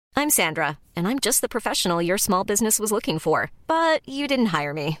I'm Sandra, and I'm just the professional your small business was looking for. But you didn't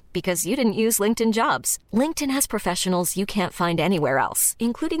hire me because you didn't use LinkedIn Jobs. LinkedIn has professionals you can't find anywhere else,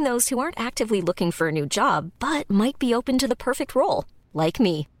 including those who aren't actively looking for a new job, but might be open to the perfect role, like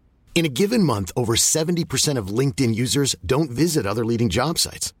me. In a given month, over 70% of LinkedIn users don't visit other leading job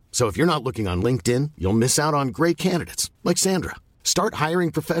sites. So if you're not looking on LinkedIn, you'll miss out on great candidates like Sandra. Start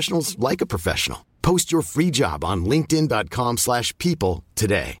hiring professionals like a professional. Post your free job on linkedin.com/people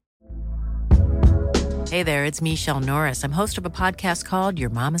today. Hey there, it's Michelle Norris. I'm host of a podcast called Your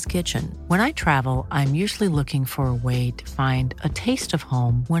Mama's Kitchen. When I travel, I'm usually looking for a way to find a taste of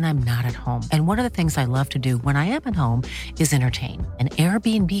home when I'm not at home. And one of the things I love to do when I am at home is entertain. And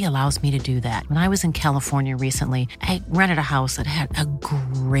Airbnb allows me to do that. When I was in California recently, I rented a house that had a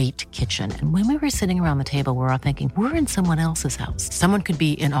great kitchen. And when we were sitting around the table, we're all thinking, we're in someone else's house. Someone could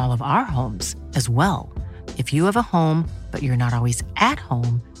be in all of our homes as well. If you have a home, but you're not always at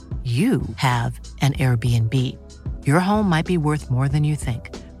home, you have an Airbnb. Your home might be worth more than you think.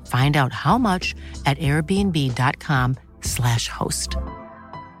 Find out how much at airbnb.com/host.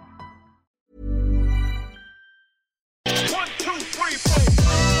 1, 2, 3,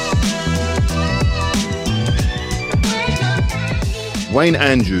 4. Wayne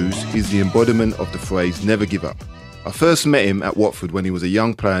Andrews is the embodiment of the phrase never give up. I first met him at Watford when he was a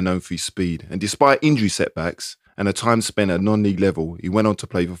young player known for his speed, and despite injury setbacks and a time spent at non-league level, he went on to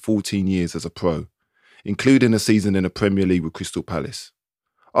play for 14 years as a pro, including a season in the Premier League with Crystal Palace.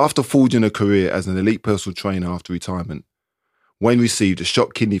 After forging a career as an elite personal trainer after retirement, Wayne received a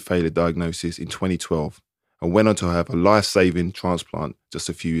shock kidney failure diagnosis in 2012 and went on to have a life-saving transplant just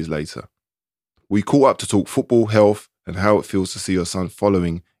a few years later. We caught up to talk football, health, and how it feels to see your son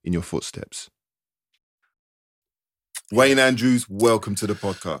following in your footsteps. Wayne Andrews, welcome to the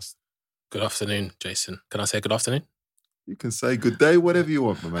podcast. Good afternoon, Jason. Can I say good afternoon? You can say good day, whatever you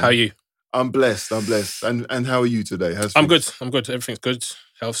want, my man. How are you? I'm blessed. And how are you today? I'm good. Everything's good.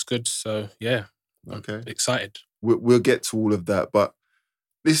 Health's good. So, yeah. Okay. Excited. We'll get to all of that. But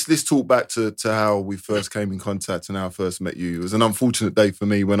let's talk back to how we first came in contact and how I first met you. It was an unfortunate day for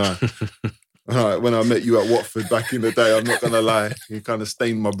me when I met you at Watford back in the day. I'm not going to lie. You kind of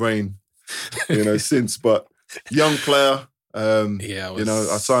stained my brain, since. But young player.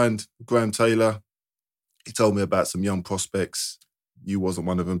 I signed Graham Taylor. He told me about some young prospects. You wasn't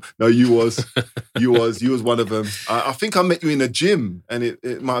one of them. No, you was. You was one of them. I think I met you in a gym, and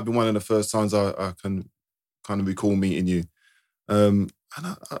it might have been one of the first times I can kind of recall meeting you. And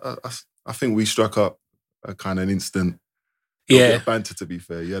I think we struck up a kind of an instant bit of banter, to be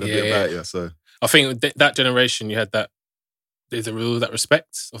fair. You had a bit about you. So I think that generation, you had that, there's a rule that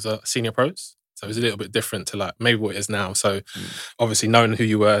respect of the senior pros. So it was a little bit different to like maybe what it is now. So obviously knowing who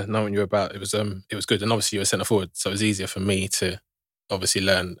you were, knowing what you were about, it was good. And obviously you were centre forward, so it was easier for me to obviously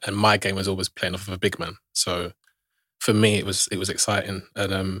learn. And my game was always playing off of a big man. So for me, it was exciting,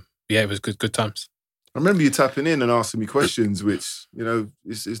 and it was good times. I remember you tapping in and asking me questions, which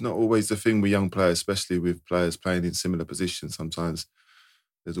is not always the thing with young players, especially with players playing in similar positions. Sometimes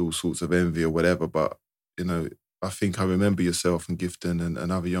there's all sorts of envy or whatever, but I think I remember yourself and Gifton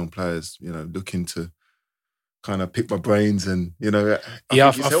and other young players, looking to kind of pick my brains and, I think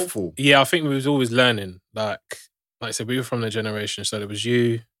it's helpful. I think we was always learning. Like I said, we were from the generation, so there was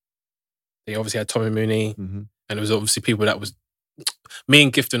you, they obviously had Tommy Mooney, and there was obviously people that was, me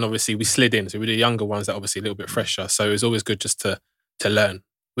and Gifton, obviously, we slid in. So we were the younger ones that obviously a little bit fresher. So it was always good just to learn.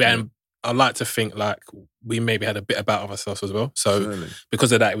 And I like to think like we maybe had a bit about ourselves as well. So certainly.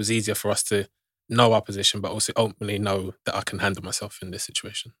 Because of that, it was easier for us to know our position, but also ultimately know that I can handle myself in this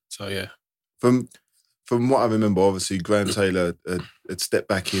situation. So, yeah. From what I remember, obviously, Graham Taylor had stepped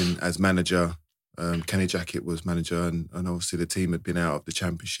back in as manager. Kenny Jackett was manager, and obviously the team had been out of the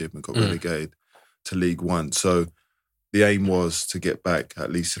Championship and got relegated to League One. So the aim was to get back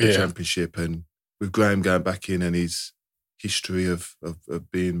at least to the Championship. And with Graham going back in and his history of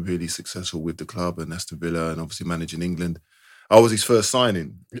being really successful with the club and Aston Villa and obviously managing England, I was his first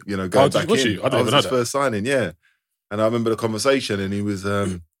signing, going back in. I was his first signing, yeah. And I remember the conversation, and he was,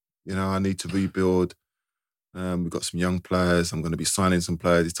 I need to rebuild. We've got some young players. I'm going to be signing some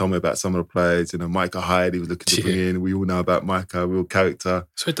players. He told me about some of the players. Micah Hyde, he was looking to bring in. We all know about Micah, real character.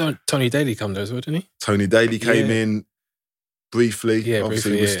 So Tony Daly come there as well, didn't he? Tony Daly came in briefly. Yeah,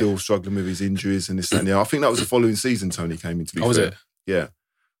 obviously, he was still struggling with his injuries and this, that, and the other. I think that was the following season Tony came in, to be fair. Was it? Yeah.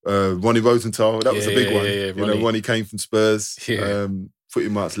 Ronnie Rosenthal, that was a big one. Yeah, Ronnie came from Spurs. Pretty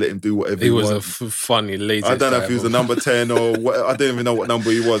much let him do whatever he wanted. He was a funny, lazy I don't know if he was a number 10 or what. I didn't even know what number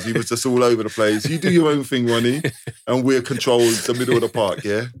he was. He was just all over the place. You do your own thing, Ronnie, and we'll control the middle of the park,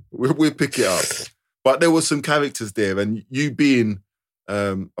 yeah? We'll pick it up. But there were some characters there, and you being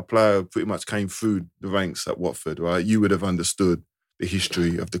a player pretty much came through the ranks at Watford, right? You would have understood the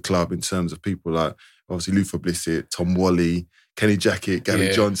history of the club in terms of people like, obviously, Luther Blissett, Tom Wally, Kenny Jackett, Gary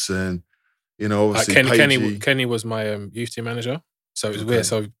Johnson, obviously Kenny was my youth team manager. So it was weird.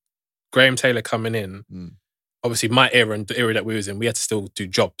 So Graham Taylor coming in, obviously my era and the era that we was in, we had to still do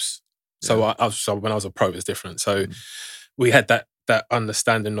jobs. So so when I was a pro, it was different. So we had that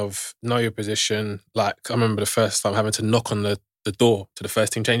understanding of know your position. Like I remember the first time having to knock on the door to the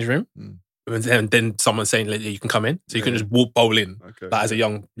first team changing room. And then someone saying, you can come in. So you can just walk bowl in as a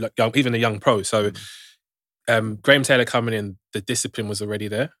young, even a young pro. So Graham Taylor coming in, the discipline was already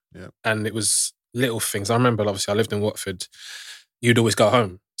there. Yeah. And it was little things. I remember, obviously, I lived in Watford. You'd always go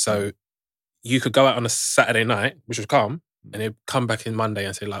home. So you could go out on a Saturday night, which was calm, and he'd come back in Monday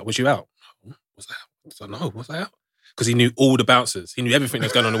and say, like, was you out? Was I out? I was like, no, was I out? Because he knew all the bouncers. He knew everything that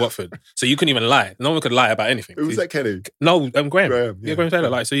was going on in Watford. So you couldn't even lie. No one could lie about anything. Who was that, Kenny? No, Graham. Yeah, Graham Taylor.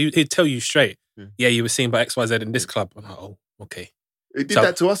 Like, so he'd tell you straight, you were seen by XYZ in this club. I'm like, oh, okay. He did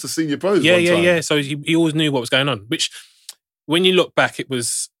that to us, the senior pros, one time. Yeah. So he always knew what was going on, which, when you look back,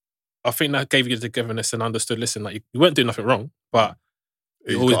 I think that gave you the togetherness and understood, listen, like, you weren't doing nothing wrong, but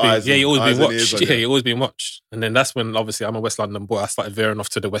you always been watched. Yeah, you always been watched. And then that's when, obviously, I'm a West London boy. I started veering off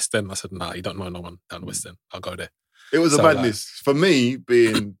to the West End. I said, nah, you don't know no one down the West End. I'll go there. It was a madness. For me,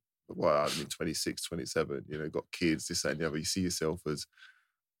 being, 26, 27, got kids, this, that, and the other, you see yourself as,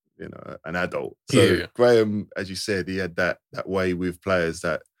 an adult. So Graham, as you said, he had that way with players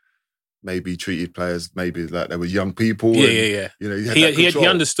that maybe treated players maybe like they were young people. Yeah. He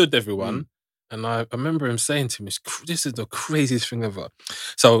understood everyone. And I remember him saying to me, this is the craziest thing ever.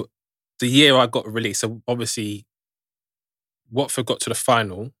 So the year I got released, so obviously Watford got to the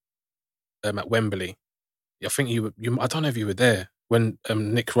final at Wembley. I think I don't know if you were there when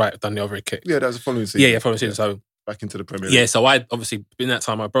Nick Wright done the overhead kick. Yeah, that was the following season. Yeah, following season. So back into the Premier League. Yeah, so I obviously, in that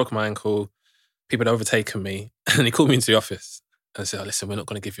time, I broke my ankle. People had overtaken me. And he called me into the office and said, listen, we're not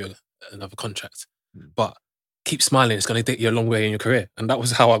going to give you another contract. But keep smiling. It's going to take you a long way in your career. And that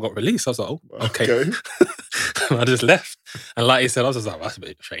was how I got released. I was like, oh, okay. And I just left. And like he said, I was just like, well, that's a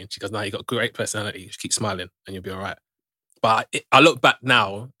bit strange. He goes, no, you got great personality. Just keep smiling and you'll be all right. But I look back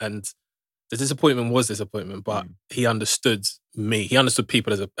now and the disappointment was disappointment, but he understood me. He understood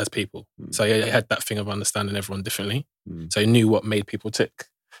people as people. So he had that thing of understanding everyone differently. So he knew what made people tick.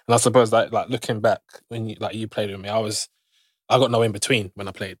 And I suppose like looking back, when you played with me, I got no in between when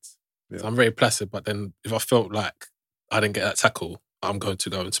I played. Yeah. So I'm very placid, but then if I felt like I didn't get that tackle, I'm going to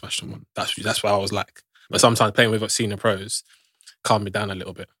go and smash someone. That's what I was like. But sometimes playing with senior pros calmed me down a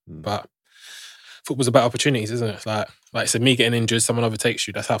little bit. But football's about opportunities, isn't it? Like I said, me getting injured, someone overtakes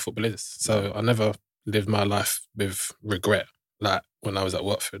you. That's how football is. So I never lived my life with regret. Like when I was at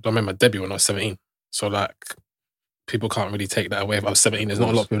Watford, I made my debut when I was 17. So like people can't really take that away. If I was 17, there's not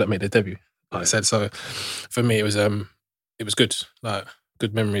a lot of people that made their debut. Like I said, so for me it was good. Like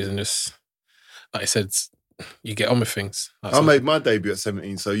good memories and just like I said, you get on with things. Like, I made my debut at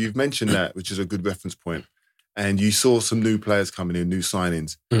 17. So you've mentioned that, which is a good reference point. And you saw some new players coming in, new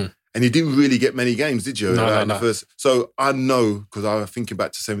signings. And you didn't really get many games, did you? No. First. So I know, because I was thinking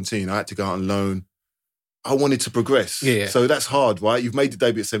back to 17, I had to go out on loan. I wanted to progress. Yeah. So that's hard, right? You've made the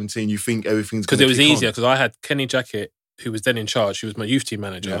debut at 17. You think everything's because it was easier because I had Kenny Jackett, who was then in charge. He was my youth team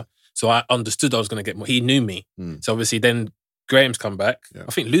manager. Yeah. So I understood I was going to get more. He knew me. So obviously then Graham's come back. Yeah.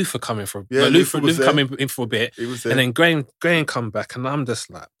 I think Luther coming for a bit. Yeah, Luther coming in for a bit. He was there. And then Graham come back and I'm just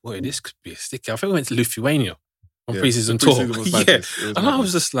like, boy, this could be a sticky. I think we went to Lithuania on pre-season tour. And I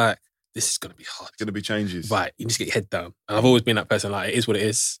was just like, this is going to be hard. It's going to be changes. Right, you need to get your head down. And I've always been that person, like, it is what it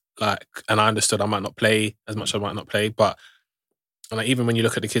is. Like, and I understood I might not play as much as I might not play, but and like, even when you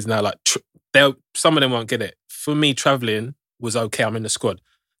look at the kids now, like, some of them won't get it. For me, travelling was okay, I'm in the squad.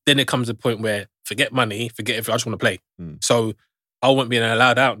 Then it comes a point where, forget money, forget if I just want to play. So I wasn't being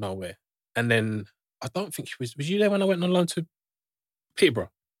allowed out nowhere. And then, I don't think was you there when I went on loan to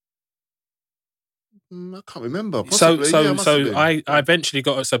Peterborough? I can't remember. Possibly. So I eventually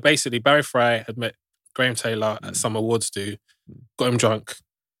got... So basically, Barry Fry had met Graham Taylor at some awards do, got him drunk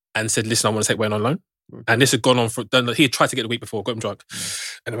and said, listen, I want to take Wayne on loan. Okay. And this had gone on for... He had tried to get the week before, got him drunk.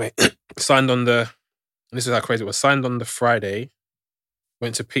 Anyway, signed on the... And this is how crazy it was. Signed on the Friday,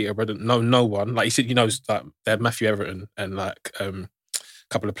 went to Peterborough, didn't know no one. Like, you said, like, they had Matthew Everton and like a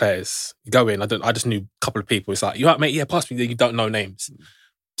couple of players. You go in, I just knew a couple of people. It's like, you all right, mate? Yeah, pass me. You don't know names.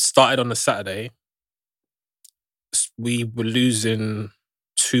 Started on the Saturday. We were losing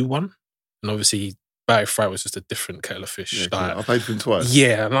 2-1. And obviously, Barry Fry was just a different kettle of fish. Yeah, I played for him twice.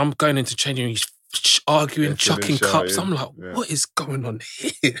 Yeah, and I'm going into changing room. He's arguing, Yeah, chucking cups. I'm like, yeah. what is going on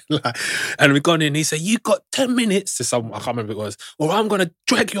here? Like, and we gone in. He said, "You got 10 minutes to some. I can't remember who it was. Or I'm gonna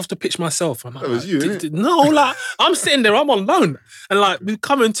drag you off the pitch myself." And I'm That was like, you, innit? No, like I'm sitting there. I'm on loan, and like we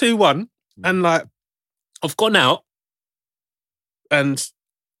come in 2-1, and like I've gone out and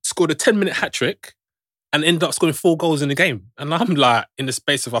scored a 10-minute hat trick. And ended up scoring 4 goals in the game. And I'm like, in the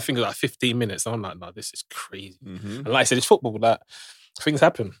space of, I think, like 15 minutes. I'm like, no, this is crazy. And like I said, it's football. Like, things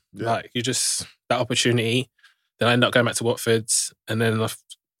happen. Yeah. Like, you just, that opportunity. Then I ended up going back to Watford. And then I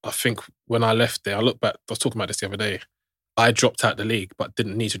think when I left there, I look back, I was talking about this the other day. I dropped out the league, but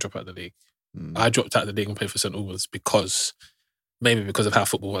didn't need to drop out the league. I dropped out the league and played for St Albans because of how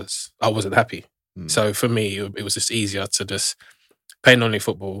football was. I wasn't happy. So for me, it was just easier to just play non-league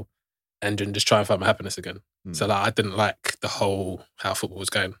football and then just try and find my happiness again. So like, I didn't like the whole how football was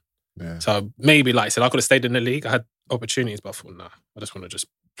going. Yeah. So maybe, like I said, I could have stayed in the league. I had opportunities, but I thought, nah, I just want to just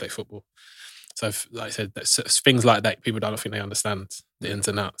play football. So like I said, things like that, people don't think they understand the ins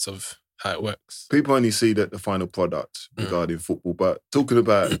and outs of how it works. People only see the final product regarding football, but talking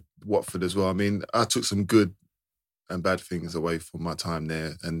about Watford as well, I mean, I took some good and bad things away from my time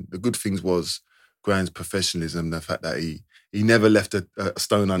there. And the good things was Graham's professionalism, the fact that he never left a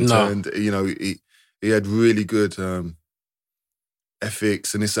stone unturned. No. You know, he had really good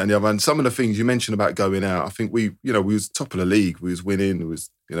ethics and this and the other. And some of the things you mentioned about going out, I think we was top of the league. We was winning. We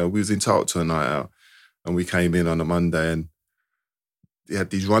was entitled to a night out. And we came in on a Monday and they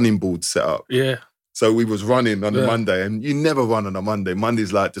had these running boards set up. Yeah. So we was running on a Monday, and you never run on a Monday.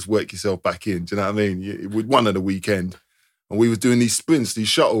 Monday's like, just work yourself back in. Do you know what I mean? We'd won on the weekend. And we was doing these sprints, these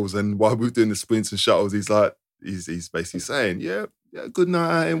shuttles. And while we were doing the sprints and shuttles, he's basically saying, yeah, good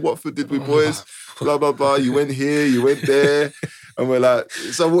night in Watford, did we, boys? Blah, blah, blah. You went here, you went there. And we're like,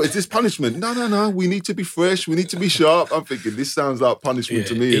 so what, is this punishment? No. We need to be fresh. We need to be sharp. I'm thinking, this sounds like punishment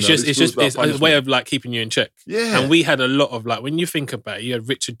to me. It's a way of like keeping you in check. Yeah. And we had a lot of like, when you think about it, you had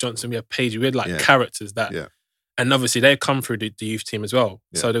Richard Johnson, we had Page, we had like characters that... Yeah. And obviously they come through the youth team as well.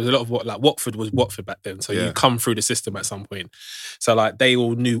 Yeah. So there was a lot of Watford was Watford back then. So you come through the system at some point. So like they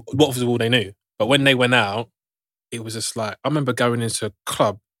all knew, Watford was all they knew. But when they went out, it was just like, I remember going into a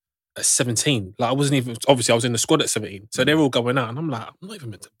club at 17. Like I wasn't even, obviously I was in the squad at 17. So they're all going out and I'm like, I'm not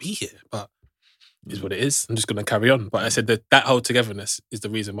even meant to be here, but it is what it is. I'm just going to carry on. But I said that whole togetherness is the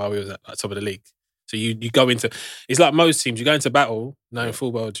reason why we was at top of the league. So you go into, it's like most teams, you go into battle knowing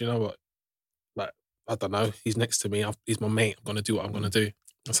full well, do you know what? Like, I don't know, he's next to me, he's my mate, I'm going to do what I'm going to do.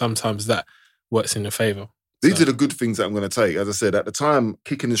 And sometimes that works in your favour. These are the good things that I'm going to take. As I said, at the time,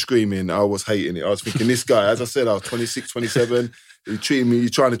 kicking and screaming, I was hating it. I was thinking, this guy, as I said, I was 26, 27, you're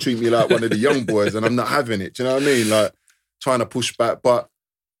trying to treat me like one of the young boys and I'm not having it. Do you know what I mean? Like, trying to push back. But,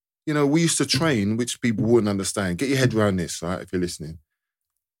 you know, we used to train, which people wouldn't understand. Get your head around this, right, if you're listening.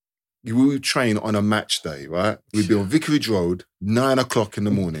 We would train on a match day, right? We'd be on Vicarage Road, 9 o'clock in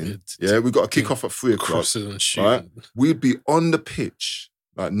the morning. Yeah, we got a kick off at 3 o'clock. Right? We'd be on the pitch,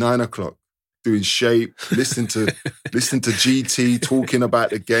 like 9 o'clock, doing shape, listening to GT, talking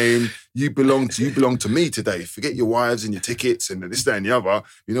about the game. You belong to me today. Forget your wives and your tickets and this, that, and the other.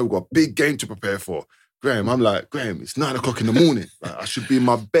 You know, we've got a big game to prepare for. Graham, I'm like, Graham, it's 9 o'clock in the morning. Like, I should be in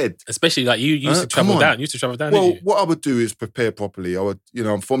my bed. Especially like you used to travel down. Well, what I would do is prepare properly. I would,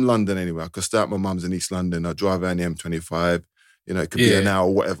 I'm from London anyway. I could start my mum's in East London. I drive around the M25. You know, it could be an hour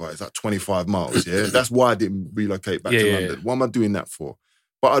or whatever. It's like 25 miles, yeah? That's why I didn't relocate back to London. What am I doing that for?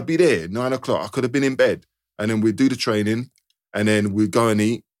 But I'd be there, 9 o'clock. I could have been in bed. And then we'd do the training. And then we'd go and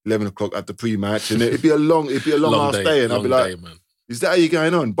eat, 11 o'clock at the pre-match. And it'd be a long ass day. And I'd be like, is that how you're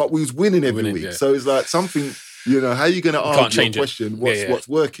going on? But we was winning every week. Yeah. So it's like something, how are you going to argue or question what's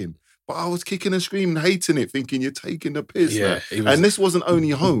working? But I was kicking and screaming, hating it, thinking you're taking the piss. Yeah, and this wasn't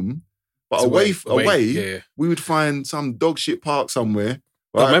only home, but away, we would find some dog shit park somewhere.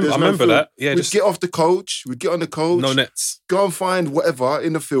 Right? I remember that. Yeah, we'd get off the coach. We'd get on the coach. No nets. Go and find whatever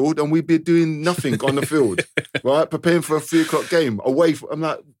in the field, and we'd be doing nothing on the field, right? Preparing for a 3 o'clock game. I'm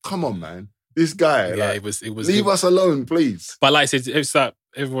like, come on, man. This guy. Yeah, like, it was. Leave us alone, please. But like I said, it's like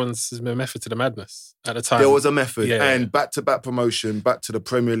everyone's method to the madness at the time. There was a method, and back-to-back promotion, back to the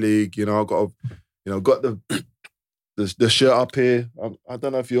Premier League. I got the shirt up here. I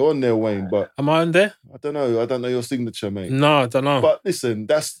don't know if you're on there, Wayne, but am I on there? I don't know your signature, mate. No, I don't know. But listen,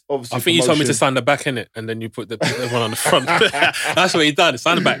 that's obviously. I think you told me to sign the back in it, and then you put the one on the front. That's what he done.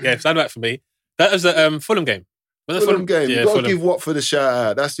 Sign the back, sign the back for me. That was a Fulham game. Fulham game. You've got to give Watford a shout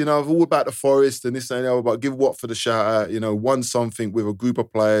out. That's, all about the Forest and this and that, but give Watford a shout out. Won something with a group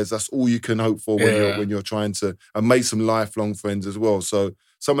of players. That's all you can hope for when you're trying to, and made some lifelong friends as well. So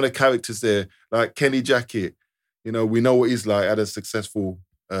some of the characters there, like Kenny Jackett, we know what he's like, had a successful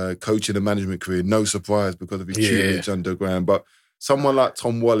coaching and management career, no surprise because of his tutelage underground. But someone like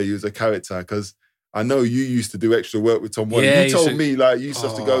Tom Wally, who's a character, because I know you used to do extra work with Tom Wally. Yeah, you told me like you used to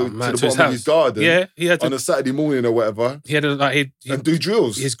have to go to the bottom of his garden he had to, on a Saturday morning or whatever. He had to, like, and do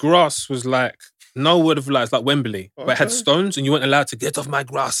drills. His grass was like, no word of lies, like Wembley, but it had stones and you weren't allowed to get off my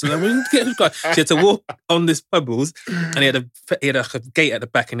grass. And I went, get off grass. So you had to walk on these pebbles and he had a gate at the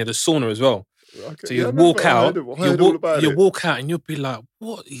back and he had a sauna as well. Okay. So you'd walk out, you walk out and you'd be like,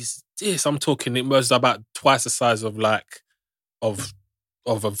 what is this? I'm talking, it was about twice the size of a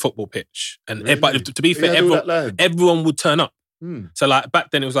football pitch. And Really? But to be fair, everyone would turn up. So like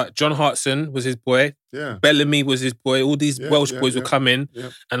back then it was like John Hartson was his boy, Bellamy was his boy, all these Welsh boys would come in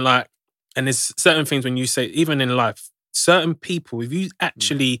and there's certain things when you say, even in life, certain people, if you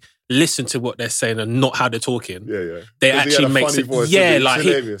actually listen to what they're saying and not how they're talking, they actually make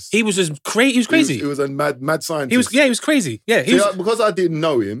sense. He was just crazy. He was crazy. He was a mad scientist. He was crazy. Yeah, because I didn't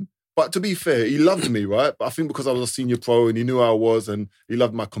know him. But to be fair, he loved me, right? But I think because I was a senior pro and he knew how I was and he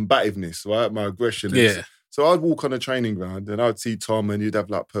loved my combativeness, right? My aggression. Yeah. So I'd walk on a training ground and I'd see Tom and you'd have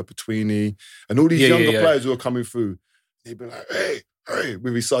like Perpetuini and all these younger players who were coming through. He'd be like, hey,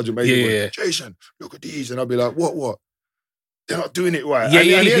 with his Sergeant Major, Jason, look at these. And I'd be like, what? They're not doing it right.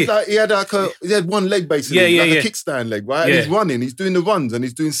 He had one leg basically, a kickstand leg, right? And he's running, he's doing the runs and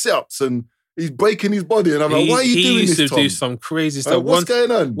he's doing sit-ups and he's breaking his body. And I'm like, why are you doing this, Tom? He used to do some crazy stuff. What's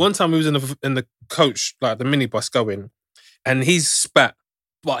going on? One time he was in the coach, like the minibus going, and he spat,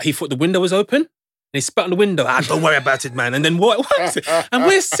 but he thought the window was open. And he spat on the window. Don't worry about it, man. And then what is it? And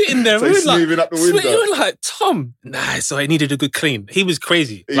we're sitting there. So we were like, we were like, Tom, nah, so I needed a good clean. He was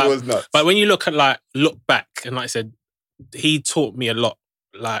crazy. He was nuts. But when you look back, and like I said, he taught me a lot.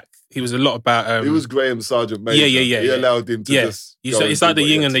 Like, he was a lot about... he was Graham Sergeant Major. Yeah. He allowed him to just... It's like the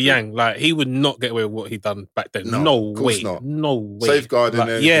yin and the yang. Like, he would not get away with what he'd done back then. No way. Not. No way. Safeguarding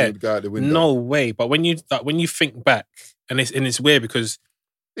would go out the window. No way. But when you think back, and it's weird because...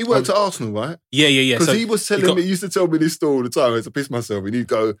 He worked at Arsenal, right? Yeah. Because he was telling me, he used to tell me this story all the time. I used to piss myself. And he'd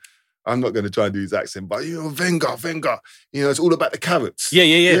go, I'm not going to try and do his accent, but Wenger, it's all about the carrots. Yeah.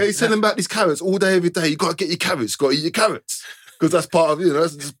 He's telling about these carrots all day, every day. You got to get your carrots, got to eat your carrots. Because that's part of,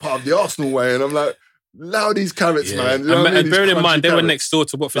 that's just part of the Arsenal way. And I'm like, allow these carrots, man. You know and bearing in mind, they were next door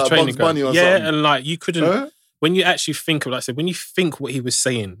to Watford's training ground. And like, you couldn't... Huh? When you actually think of, like I said, when you think what he was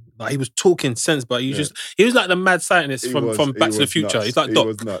saying, like he was talking sense, but he was like the mad scientist from Back to the Future. Nuts. He's like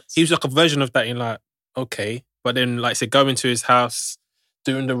Doc. He was like a version of that in like, okay. But then, like I said, going to his house,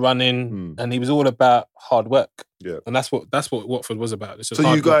 doing the running, and he was all about hard work. Yeah. And that's what Watford was about.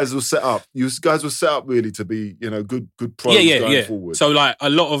 So you guys were set up. You guys were set up really to be, good pros going forward. So like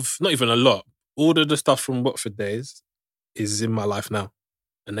a lot of, not even a lot, all of the stuff from Watford days is in my life now.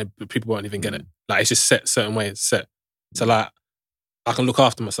 And people won't even get it. Like, it's just set certain ways, set. So like, I can look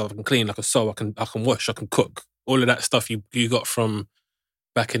after myself, I can clean, I can sew, I can wash, I can cook. All of that stuff you got from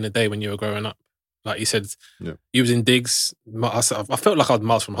back in the day when you were growing up. Like you said, you was in digs. I felt like I was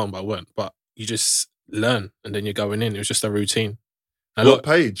miles from home, but I weren't. But you just learn, and then you're going in. It was just a routine. What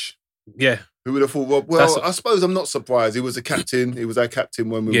Page? Yeah. Who would have thought, well, I suppose I'm not surprised. He was a captain. He was our captain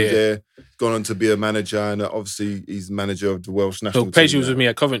when we were there. Gone on to be a manager, and obviously he's manager of the Welsh national team. Page was with me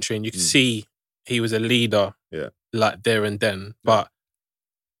at Coventry, and you could see he was a leader, like there and then. But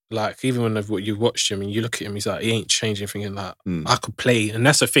like, even when you watched him and you look at him, he's like, he ain't changing, thinking like, I could play. And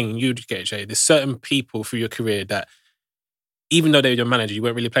that's the thing, you'd get, Jay. There's certain people through your career that, even though they were your manager, you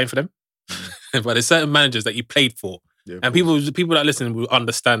weren't really playing for them. But there's certain managers that you played for. Yeah, and people that listen will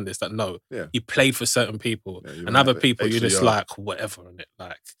understand this, that you played for certain people, and other people you're just like whatever, and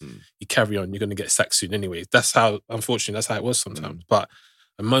you carry on. You're going to get sacked soon anyway. That's how, unfortunately, that's how it was sometimes. But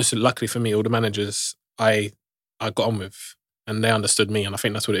most luckily for me, all the managers I got on with, and they understood me, and I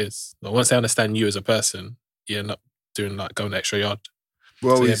think that's what it is. But once they understand you as a person, you end up doing going the extra yard.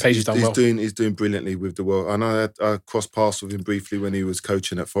 Well, so, he's doing brilliantly with the world. And I crossed paths with him briefly when he was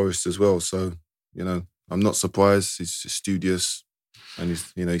coaching at Forest as well. So I'm not surprised. He's studious, and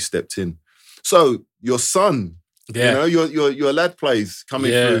he stepped in. So your son, your lad plays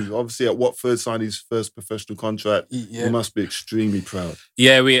coming through. Obviously at Watford, signed his first professional contract. Yeah. You must be extremely proud.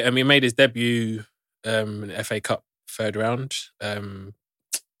 Yeah, we made his debut in the FA Cup third round in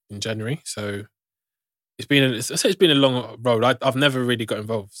January. So it's been a long road. I've never really got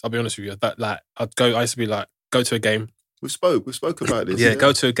involved. I'll be honest with you. I used to be like, go to a game. We spoke about this. Yeah,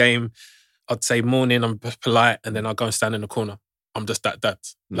 go to a game. I'd say morning, I'm polite, and then I'll go and stand in the corner. I'm just that dad.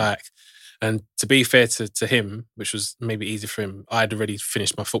 And to be fair to him, which was maybe easy for him, I'd already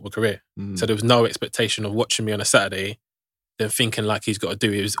finished my football career. So there was no expectation of watching me on a Saturday, then thinking like he's got to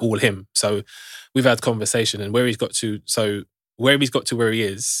do it. It was all him. So we've had conversation, and where he's got to. So where he's got to where he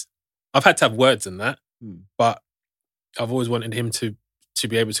is, I've had to have words in that, but I've always wanted him to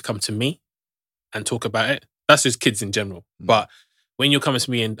be able to come to me and talk about it. That's just kids in general. But when you're coming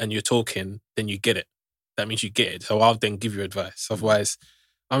to me and you're talking, then you get it. That means you get it. So I'll then give you advice. Otherwise,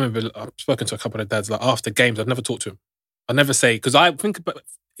 I remember I've spoken to a couple of dads, like after games, I've never talked to him. I never say, because I think about,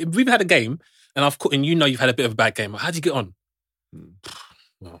 if we've had a game and you've had a bit of a bad game, how'd you get on?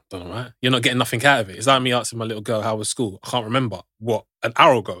 Well, don't know, right? You're not getting nothing out of it. It's like me asking my little girl how was school. I can't remember. What? An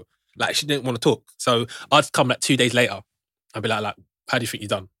hour ago. Like, she didn't want to talk. So I'd come like 2 days later. I'd be like, how do you think you've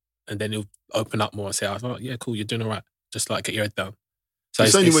done? And then he'll open up more and say, oh, yeah, cool, you're doing all right. Just like get your head down. So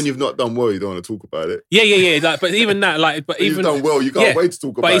it's only when you've not done well you don't want to talk about it. Yeah. Like, but even that, like, but even you've done well, you can't wait to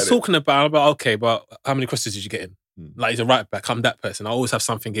talk about it. But he's talking about, okay, but how many crosses did you get in? Like, he's a right back. I'm that person. I always have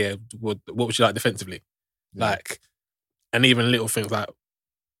something here. What would you like defensively? Yeah. Like, and even little things like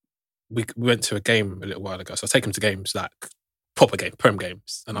we went to a game a little while ago. So I take him to games like proper game, Prem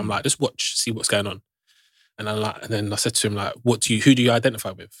games, and I'm like, just watch, see what's going on. And then I said to him like, who do you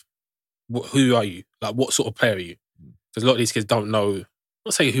identify with? Who are you? Like, what sort of player are you? Because a lot of these kids don't know,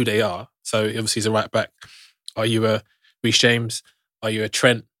 not say who they are. So obviously he's a right back. Are you a Reece James? Are you a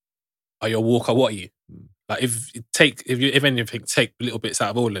Trent? Are you a Walker? What are you? Like, if anything, take little bits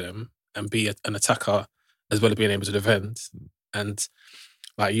out of all of them and be an attacker as well as being able to defend. And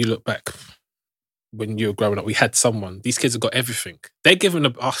like, you look back when you were growing up, we had someone. These kids have got everything. They're given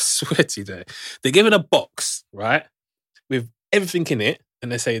I swear to you, they're given a box, right, with everything in it,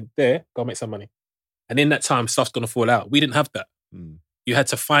 and they say, "There, go make some money." And in that time, stuff's gonna fall out. We didn't have that. You had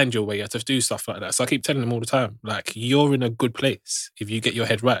to find your way. You had to do stuff like that. So I keep telling them all the time, like, you're in a good place if you get your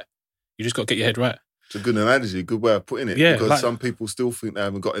head right. You just got to get your head right. It's a good analogy, a good way of putting it. Yeah, because like, some people still think they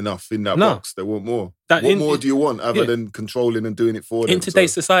haven't got enough in that box. They want more. What more do you want other than controlling and doing it for them? In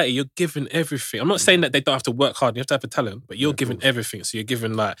today's society, you're given everything. I'm not saying that they don't have to work hard. You have to have a talent, but you're given everything. So you're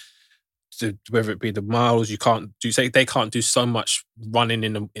given, like, whether it be the miles, they can't do so much running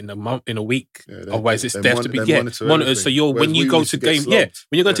in a week. Yeah, otherwise, they have to be monitored. So when you go to game, when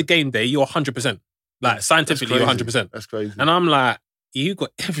you go to game day, you're 100%. Like, scientifically, you're 100%. That's crazy. And I'm like, you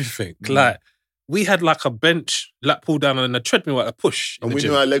got everything. Like, we had like a bench, lat pull down, and a treadmill at a push. And we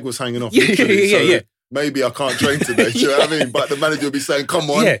knew our leg was hanging off. Yeah. Maybe I can't train today. Do you know what I mean? But the manager will be saying, "Come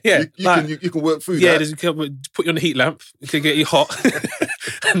on, you can work through that." Yeah, you can put you on the heat lamp. You can get you hot,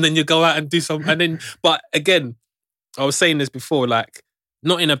 and then you go out and do some. And then, but again, I was saying this before, like,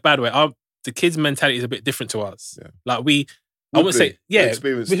 not in a bad way. The kids' mentality is a bit different to us. Yeah. Like I wouldn't say, we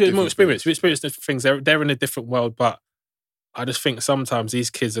experience different things. They're in a different world, but I just think sometimes these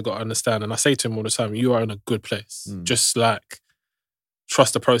kids have got to understand, and I say to them all the time, you are in a good place. Just like,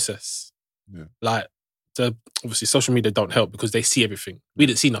 trust the process. Yeah. Like, obviously social media don't help because they see everything. We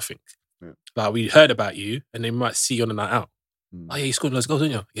didn't see nothing. Yeah. Like, we heard about you and they might see you on a night out. Oh yeah, you scored those goals,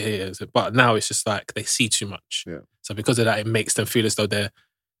 didn't you? Yeah. But now it's just like they see too much. Yeah. So because of that, it makes them feel as though they're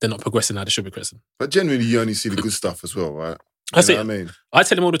not progressing how they should be progressing. But generally, you only see the good stuff as well, right? I mean, I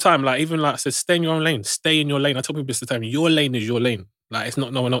tell them all the time, like, even like I said, stay in your own lane. Stay in your lane. I tell people this the time. Your lane is your lane. Like, it's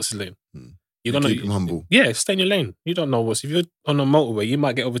not no one else's lane. You're gonna keep them humble. Yeah, stay in your lane. You don't know if you're on a motorway, you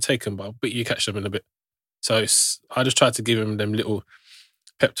might get overtaken, but I'll bet you catch them in a bit. So I just try to give them little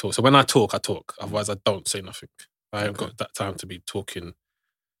pep talks. So when I talk. Otherwise, I don't say nothing. I haven't got that time to be talking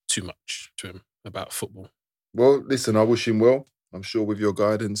too much to him about football. Well, listen, I wish him well. I'm sure with your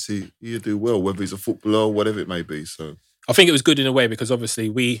guidance, he'll do well, whether he's a footballer or whatever it may be. So I think it was good in a way because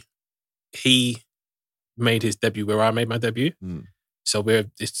obviously he made his debut where I made my debut. So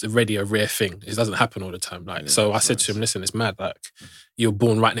it's already a rare thing. It doesn't happen all the time. Like, so I said to him, listen, it's mad. Like, you're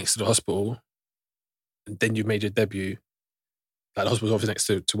born right next to the hospital, and then you made your debut. Like, the hospital's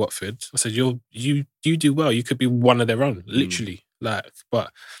obviously next to Watford. I said, you do well. You could be one of their own, literally. Like,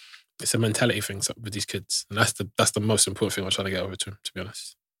 but it's a mentality thing with these kids, and that's the most important thing I'm trying to get over to him, to be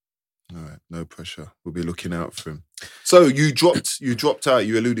honest. All right, no pressure. We'll be looking out for him. So you dropped out.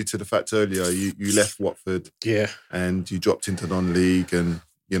 You alluded to the fact earlier. You left Watford, and you dropped into non-league, and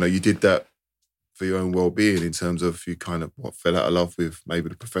you did that for your own well-being in terms of you kind of fell out of love with maybe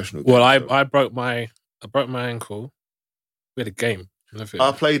the professional game. Well, I broke my ankle. We had a game.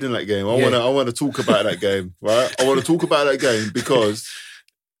 I played in that game. I want to talk about that game, right? I want to talk about that game because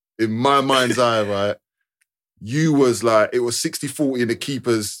in my mind's eye, right, you was like, it was 60-40 in the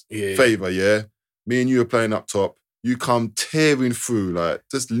keeper's favour, yeah? Me and you were playing up top. You come tearing through, like,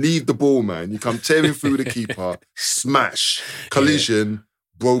 just leave the ball, man. You come tearing through the keeper, smash, collision,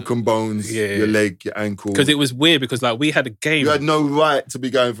 broken bones, your leg, your ankle. Because it was weird because, like, we had a game. You had no right to be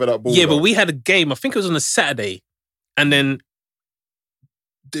going for that ball. Yeah, but we had a game. I think it was on a Saturday. And then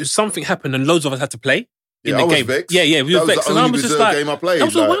something happened and loads of us had to play. in Yeah, the I was game. vexed. Yeah, we That were was vexed. the And I only was just reserve like, game I played, I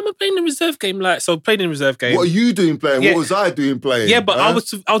was like, why like- am I playing the reserve game? Like, so I played in the reserve game. What are you doing playing? Yeah. What was I doing playing? Yeah, but huh?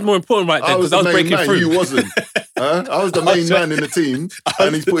 I was more important right then I was because I the was main breaking man. through. You wasn't. Huh? I was the main man in the team,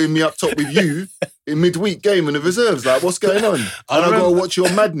 and he's putting me up top with you in midweek game in the reserves. Like, what's going on? And I got to watch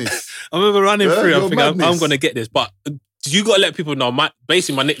your madness. I remember running Yeah, through. I'm your thinking, I'm madness. going to get this. But you got to let people know.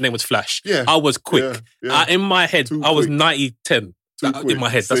 Basically, my nickname was Flash. Yeah. I was quick. Yeah. In my head, Too I was quick. 90-10. Too quick. In my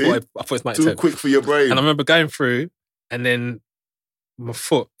head, that's See? what I thought it was 90-10. Too quick for your brain. And I remember going through, and then my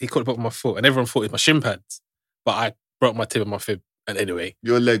foot, he caught the bottom of my foot, and everyone thought it was my shin pads. But I broke my tib and my fib. And anyway.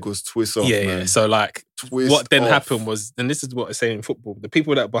 Your leg was twist off, man. Yeah. So, like, Twist what then off. happened was, and this is what I say in football, the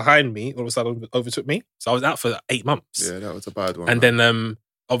people that were behind me all of a sudden overtook me. So I was out for 8 months. Yeah, that was a bad one. And man. then,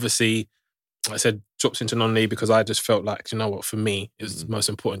 obviously, I said drops into non-league because I just felt like, you know what, for me, it was most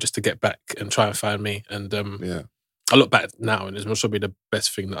important just to get back and try and find me. And yeah. I look back now and it's most probably the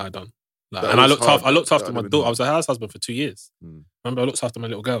best thing that I've done. Like, That and I was looked hard. after, I looked That after would've my been daughter. hard. I was a house husband for 2 years. Mm. Remember, I looked after my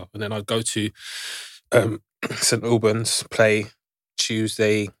little girl. And then I'd go to St Albans, play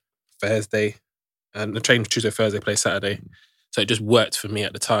Tuesday, Thursday, and the train Tuesday, Thursday, play Saturday. So it just worked for me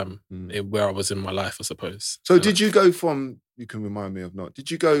at the time where I was in my life, I suppose. So did you go from, you can remind me of not, did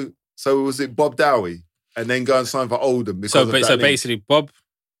you go, so was it Bob Dowie and then go and sign for Oldham because So, of that so link? basically, Bob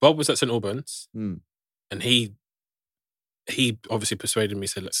was at St Albans Mm. and he obviously persuaded me,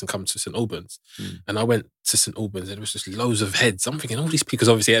 said, let's come to St Albans. Mm. And I went to St Albans and there was just loads of heads. I'm thinking, all these people, because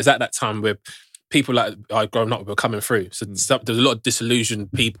obviously it was at that time where people like I'd grown up were coming through. So there was a lot of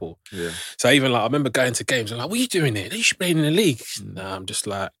disillusioned people. Yeah. So even like, I remember going to games and like, what are you doing here? You should play in the league. Nah, I'm just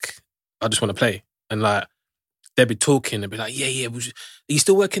like, I just want to play. And like, they'd be talking, they'd be like, yeah, are you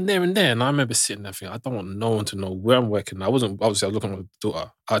still working there and there? And I remember sitting there thinking, I don't want no one to know where I'm working. I was looking at my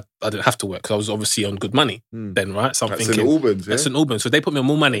daughter. I didn't have to work because I was obviously on good money then, right? So I'm At thinking, St Albans, yeah? at St Albans. So they put me on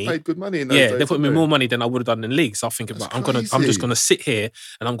more money. They paid good money in those Yeah, days, they put me didn't more money than I would have done in the league. So I'm thinking, That's I'm just crazy. gonna sit here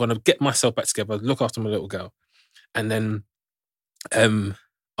and I'm gonna get myself back together, look after my little girl. And then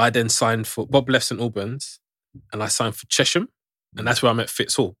I then signed for Bob left St Albans and I signed for Chesham. And that's where I met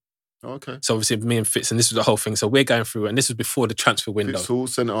Fitz Hall. Oh, okay. So obviously me and Fitz, and this was the whole thing. So we're going through, and this was before the transfer window. Fitz Hall,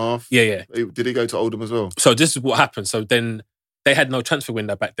 centre half. Yeah. Did he go to Oldham as well? So this is what happened. So then they had no transfer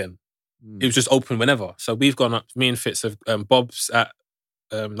window back then. It was just open whenever. So we've gone up, me and Fitz have, Bob's at,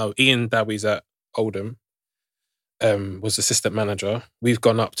 Ian Dowie's at Oldham, was assistant manager. We've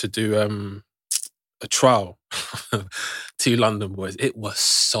gone up to do a trial to London boys. It was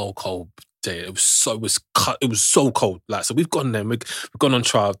so cold. It was so cold. Like, so we've gone there, we've gone on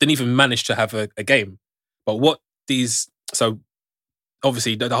trial, didn't even manage to have a game. But so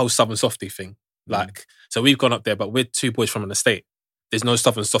obviously the whole Southern Softy thing, like, so we've gone up there, but we're two boys from an estate. There's no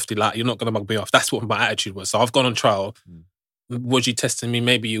Southern Softy, like, you're not going to mug me off. That's what my attitude was. So I've gone on trial. Was you testing me?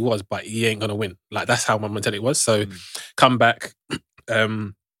 Maybe you was, but you ain't going to win. Like, that's how my mentality was. So come back,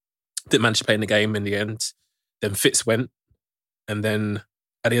 didn't manage to play in the game in the end. Then Fitz went, and then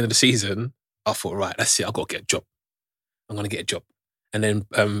at the end of the season, I thought, right, that's it. I've got to get a job. I'm going to get a job. And then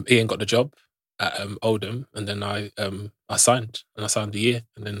Ian got the job at Oldham, and then I signed, and I signed a year,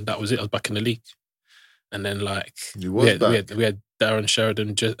 and then that was it. I was back in the league. And then, like, we had Darren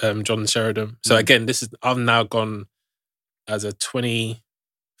Sheridan, John Sheridan. So again, I've now gone as a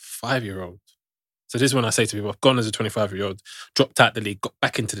 25-year-old. So this is when I say to people, I've gone as a 25-year-old, dropped out the league, got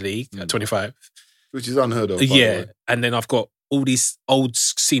back into the league at 25. Which is unheard of, by the Yeah. way. And then I've got all these old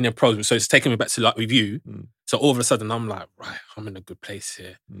senior pros. So it's taken me back to like review. So all of a sudden I'm like, right, I'm in a good place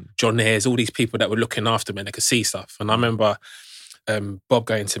here. John Ayres, all these people that were looking after me and they could see stuff. And I remember Bob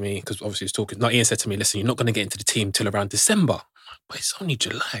going to me, because obviously he was talking, Ian said to me, listen, you're not going to get into the team till around December. I'm like, but it's only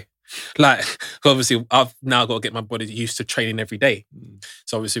July. Like, obviously I've now got to get my body used to training every day.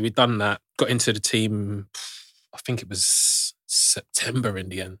 So obviously we've done that, got into the team, I think it was September in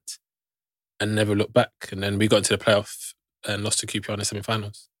the end, and never looked back. And then we got into the playoff and lost to QPR in the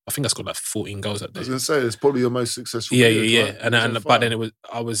semi-finals. I think I scored like 14 goals that I day. was going to say, it's probably your most successful Yeah. period, right? And but then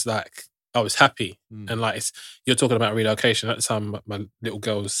I was happy. And like, you're talking about relocation. At the time, my little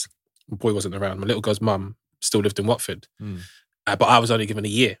girl's boy wasn't around. My little girl's mum still lived in Watford. But I was only given a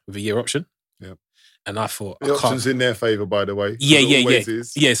year with a year option. Yeah. And I thought, The option's in their favour, by the way. Yeah.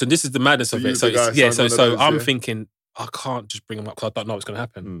 Is. Yeah, so this is the madness of you it. So the guy it's, signed so one of those, I'm yeah? thinking, I can't just bring them up because I don't know what's going to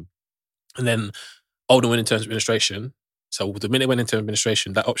happen. And then Oldham went into administration. So the minute it went into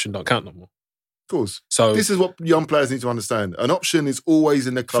administration, that option don't count no more. Of course. So this is what young players need to understand. An option is always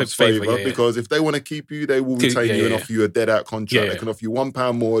in the club's favour because if they want to keep you, they will retain you and offer you a dead-out contract. They can offer you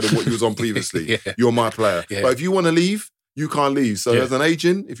 £1 more than what you was on previously. You're my player. But if you want to leave, you can't leave. So as an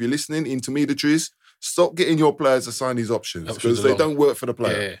agent, if you're listening, intermediaries, stop getting your players to sign these options because they don't work for the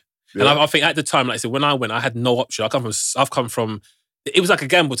player. And I think at the time, like I said, when I went, I had no option. I've come from. It was like a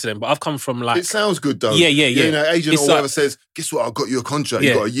gamble to them, but I've come from like. It sounds good though. Yeah. You know, agent It's or like- whatever says, guess what? I've got you a contract.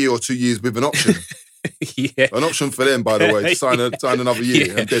 Yeah. You've got a year or 2 years with an option. Yeah. An option for them, by the way, to sign another year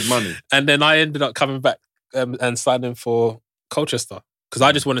Yeah. and dead money. And then I ended up coming back and signing for Colchester because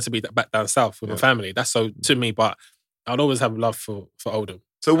I just wanted to be back down south with my family. That's so to me, but I'd always have love for Oldham.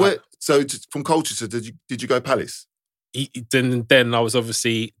 So from Colchester, did you go Palace? Then I was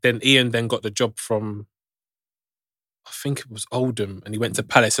obviously Ian then got the job from I think it was Oldham and he went to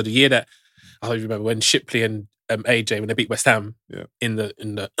Palace. So the year that I remember when Shipley and AJ when they beat West Ham in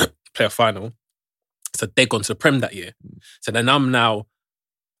the playoff final. So they'd gone to the Prem that year. So then I'm now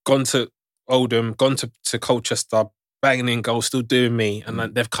gone to Oldham, gone to Colchester, banging in goals, still doing me, and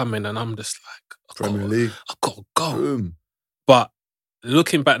then they've come in and I'm just like Premier League. I've got to go. Boom. But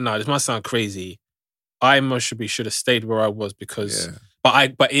looking back now, this might sound crazy. I should have stayed where I was because,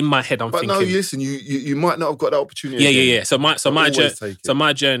 but in my head I'm thinking. But no, listen, you might not have got that opportunity. Yeah. So my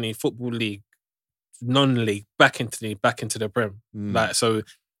journey, journey, football league, non-league, back into the Prem. Like so,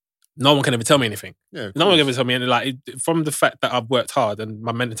 no one can ever tell me anything. Yeah, no one can ever tell me anything. Like from the fact that I've worked hard and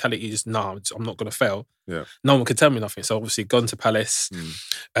my mentality is I'm not going to fail. Yeah. No one can tell me nothing. So obviously gone to Palace.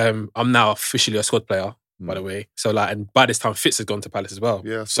 I'm now officially a squad player, by the way. So like, and by this time Fitz has gone to Palace as well.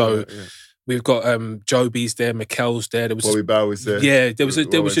 Yeah. So we've got Joby's there, Mikel's there. There was Bobby Bow is there. Yeah, there was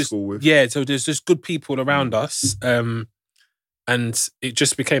just so there's just good people around us. And it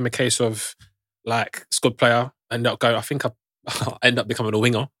just became a case of like squad player. I think I ended up becoming a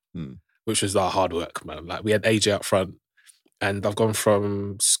winger. Which was like hard work, man. Like we had AJ up front, and I've gone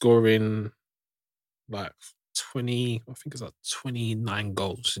from scoring like 29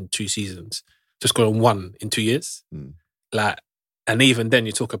 goals in 2 seasons to scoring 1 in 2 years. Like, and even then,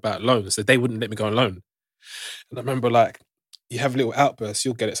 you talk about loans, so they wouldn't let me go on loan. And I remember, like, you have little outbursts.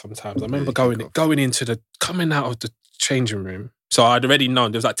 You'll get it sometimes. I remember coming out of the changing room. So I'd already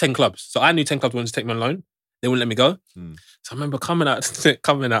known there was like 10 clubs. So I knew 10 clubs wanted to take me on loan. They wouldn't let me go. So I remember coming out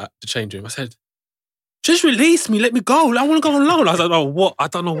the change room. I said, just release me, let me go. I want to go on loan. I was like, oh, what? I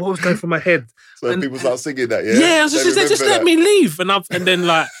don't know what was going through my head. So people start singing that, yeah? Yeah, I was just let me leave. And then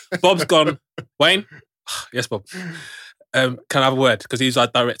like, Bob's gone, Wayne? Yes, Bob. Can I have a word? Because he's our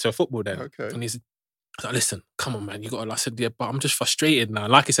director of football then. Okay. And he's like, listen, come on, man. You got to, I said, yeah, but I'm just frustrated now.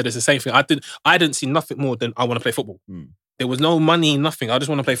 Like I said, it's the same thing. I didn't see nothing more than I want to play football. There was no money, nothing. I just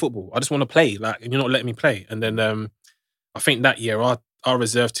want to play football. I just want to play. Like, you're not letting me play. And then I think that year, our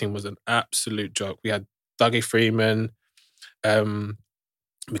reserve team was an absolute joke. We had Dougie Freeman,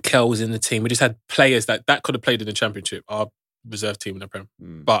 Mikel was in the team. We just had players that could have played in the Championship, our reserve team in the Prem.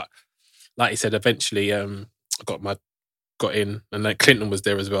 But like you said, eventually I got in, and then Clinton was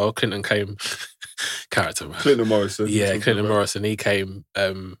there as well. Clinton came, character man. Clinton Morrison. Yeah, Clinton Morrison. He came,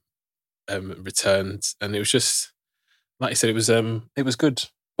 returned, and it was just like you said. It was good.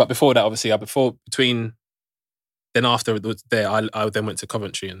 But before that, obviously, then after it was there, I then went to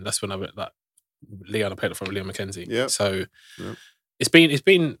Coventry, and that's when I went like Leon. I played it from Leon Mackenzie. Yeah. So it's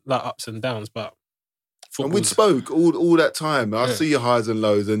been like ups and downs, but and we spoke all that time. I see your highs and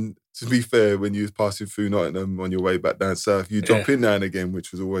lows, and to be fair, when you was passing through Nottingham on your way back down south, you drop in now and again,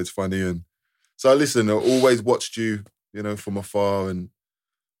 which was always funny. And so listen, I always watched you, from afar, and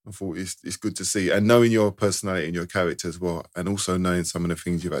I thought it's good to see. And knowing your personality and your character as well, and also knowing some of the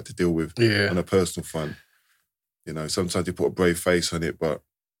things you've had to deal with on a personal front. Sometimes you put a brave face on it, but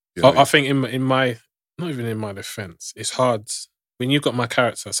I think in my, not even in my defense, it's hard when you've got my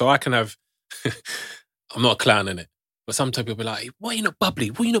character. So I can have, I'm not a clown in it, but sometimes people be like, why are you not bubbly?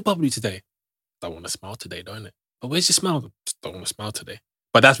 Why are you not bubbly today? Don't want to smile today, don't it? But where's your smile? Just don't want to smile today.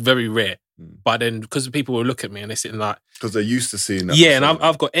 But that's very rare. But then, because people will look at me and they're sitting like... Because they're used to seeing that. Yeah, and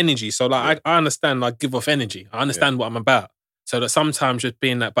I've got energy. So like, I understand, I give off energy. I understand what I'm about. So that sometimes just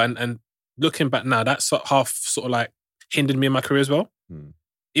being that, and looking back now, that's half sort of like hindered me in my career as well.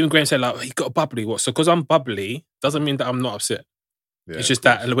 Even Graham said like, you got a bubbly. What? So because I'm bubbly, doesn't mean that I'm not upset. Yeah, it's just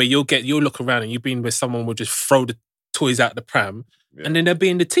that the way you'll look around and you've been with someone will just throw the toys out the pram and then they'll be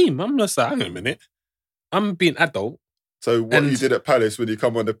in the team. I'm just like, hang on a minute. I'm being adult. So what you did at Palace when you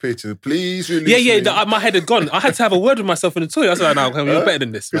come on the pitch is, please release me. My head had gone. I had to have a word with myself in the toilet. I was like, no, you're better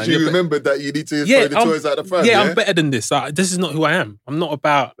than this, man. Because you remembered that you need to throw the toys out the pram, yeah? I'm better than this. Like, this is not who I am. I'm not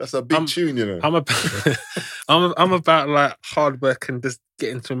about... That's a big tune, I'm about... I'm about like hard work and just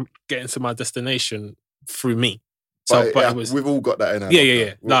getting to my destination through me. So, but it was, we've all got that in our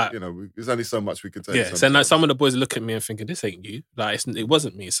Yeah. Like, there's only so much we could take. Yeah, so like, some of the boys look at me and thinking, this ain't you. Like, it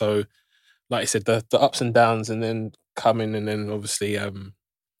wasn't me. So, like I said, the ups and downs, and then coming, and then obviously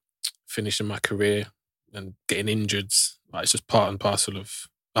finishing my career and getting injured. Like, it's just part and parcel of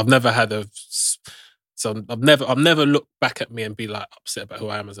I've never had so I've never looked back at me and be like upset about who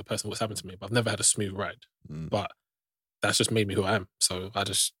I am as a person, what's happened to me. But I've never had a smooth ride. But that's just made me who I am. So I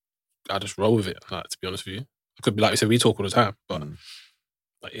just roll with it. Like, to be honest with you, I could be like you said, we talk all the time, but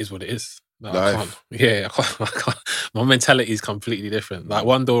like, it is what it is. Like, I can't. Yeah, I can't. My mentality is completely different. Like,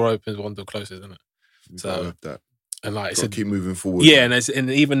 one door opens, one door closes, isn't it? So I love that. And like, it's keep moving forward. Yeah,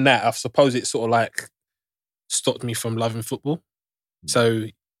 and even that, I suppose it sort of like stopped me from loving football. So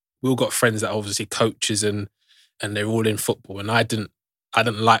we all got friends that are obviously coaches and they're all in football, and I didn't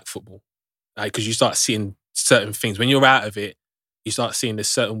like football, like, because you start seeing certain things when you're out of it. You start seeing there's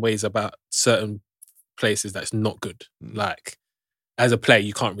certain ways about certain places that's not good. Like, as a player,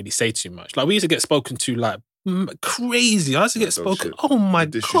 you can't really say too much. Like, we used to get spoken to like crazy. I used to get spoken. Oh my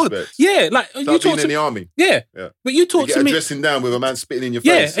God! Yeah, like you talk to in the army. Yeah, but you talk to me dressing down with a man spitting in your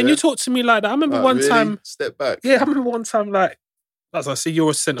face. Yeah, and you talk to me like that. I remember one time. Step back. Yeah, I remember one time like, as I see,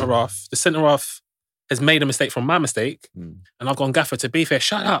 you're a centre half. The centre half has made a mistake from my mistake, and I've gone, Gaffer, to be fair,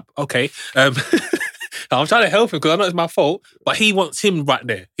 shut up. Okay. I'm trying to help him because I know it's my fault, but he wants him right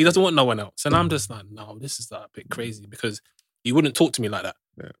there. He doesn't want no one else. And I'm just like, no, this is like a bit crazy, because you wouldn't talk to me like that.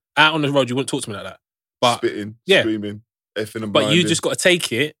 Yeah. Out on the road, you wouldn't talk to me like that. But spitting, screaming, effing and blinding. But you just got to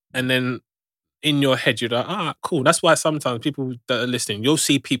take it, and then in your head, you're like, cool. That's why sometimes people that are listening, you'll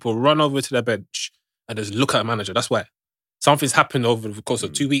see people run over to their bench and just look at a manager. That's why. Something's happened over the course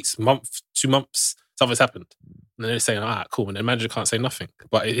of 2 weeks, 2 months, something's happened. And they're saying, cool. And the manager can't say nothing.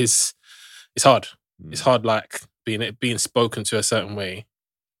 But it's hard. It's hard, like, being spoken to a certain way,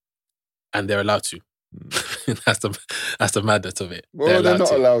 and they're allowed to. That's the madness of it. Well, they're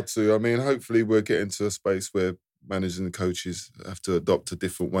not allowed to. I mean, hopefully we're getting to a space where managers and coaches have to adopt a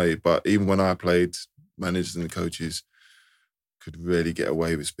different way. But even when I played, managers and coaches could really get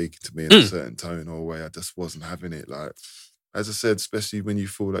away with speaking to me in a certain tone or way. I just wasn't having it. Like, as I said, especially when you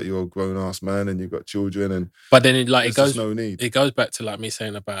feel like you're a grown-ass man and you've got children, but then it goes no need. It goes back to like me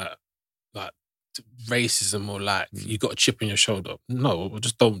saying about like racism, or like you got a chip in your shoulder. No,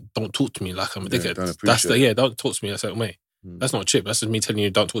 just don't talk to me like I'm a dickhead. Don't talk to me a certain way. That's not a chip. That's just me telling you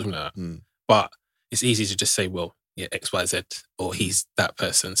don't talk to me like that. But it's easy to just say, well, yeah, XYZ, or he's that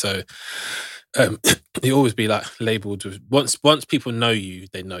person. So you always be like labelled with, once people know you,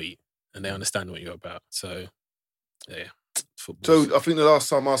 they know you and they understand what you're about. So yeah. Football. So I think the last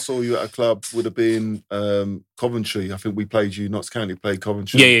time I saw you at a club would have been Coventry. I think we played you, Notts County played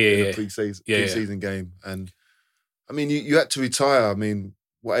Coventry in a pre-season game. And I mean, you had to retire. I mean,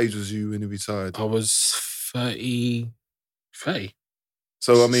 what age was you when you retired? I was 30.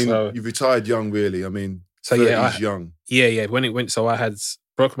 So I mean, you retired young, really. I mean, so 30's young. Yeah. When it went, so I had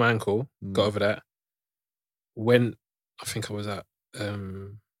broke my ankle, got over that. When I think I was at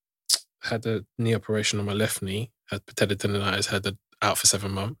had a knee operation on my left knee, had patellar tendonitis, had it out for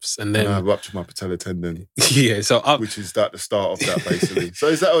 7 months, and then I ruptured my patellar tendon. Yeah, so which is the start of that basically. So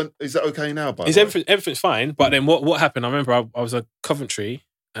is that okay now? By everything's fine. But then what happened? I remember I was at Coventry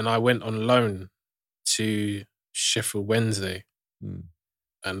and I went on loan to Sheffield Wednesday, and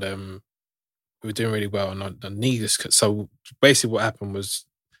we were doing really well. And the knee just so basically what happened was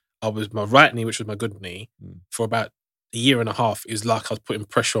I was my right knee, which was my good knee, for about a year and a half. It was like I was putting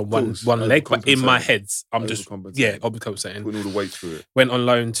pressure on one leg, but in my head, I'm just overcompensating. Putting all the weight through it. Went on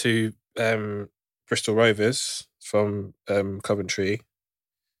loan to Bristol Rovers from Coventry.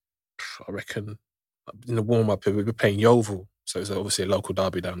 I reckon in the warm up we were playing Yeovil, so it was obviously a local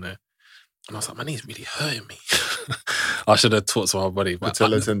derby down there. And I was like, my knee's really hurting me. I should have talked to my body, but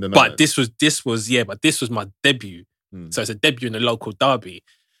this was my debut. So it's a debut in the local derby.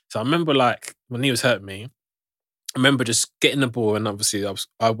 So I remember like my knee was hurting me. I remember just getting the ball, and obviously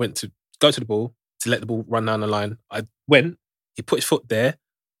I went to go to the ball to let the ball run down the line. I went, he put his foot there,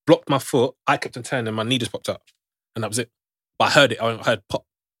 blocked my foot. I kept on turning, my knee just popped up, and that was it. But I heard it. I heard pop.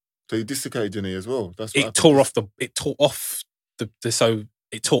 So you dislocated your knee as well. That's what it tore off the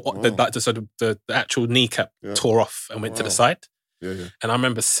actual kneecap tore off and went to the side. Yeah. And I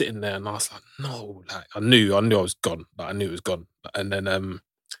remember sitting there, and I was like, no, like I knew I was gone. Like I knew it was gone. And then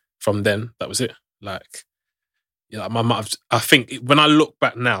from then that was it. Like. Yeah, I think when I look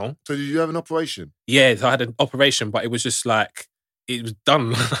back now. So did you have an operation? Yeah, I had an operation, but it was just like it was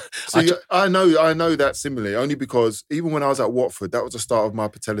done. I know that similarly, only because even when I was at Watford, that was the start of my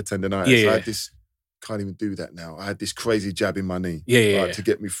patellar tendonitis. Yeah. I had this, can't even do that now. I had this crazy jab in my knee, to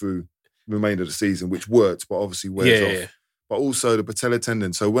get me through the remainder of the season, which worked, but obviously wears off. Yeah. But also the patellar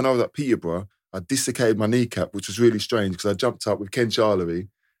tendon. So when I was at Peterborough, I dislocated my kneecap, which was really strange because I jumped up with Ken Charlery.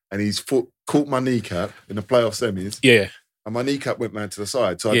 And his foot caught my kneecap in the playoff semis. Yeah. And my kneecap went round to the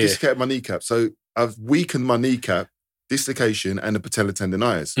side. So I dislocated my kneecap. So I've weakened my kneecap, dislocation and the patellar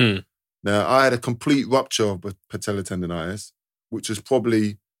tendonitis. Mm. Now, I had a complete rupture of patellar tendonitis, which was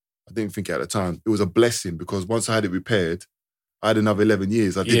probably, I didn't think at the time, it was a blessing because once I had it repaired, I had another 11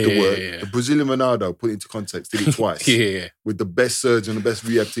 years. I did the work. Yeah. The Brazilian Ronaldo, put it into context, did it twice. Yeah. With the best surgeon, the best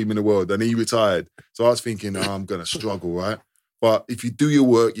rehab team in the world, and he retired. So I was thinking, I'm going to struggle, right? But if you do your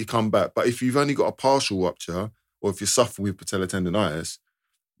work, you come back. But if you've only got a partial rupture, or if you're suffering with patellar tendonitis,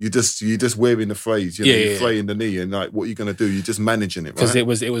 you're just wearing the phrase, you're fraying the knee, and like, what are you going to do? You're just managing it, right?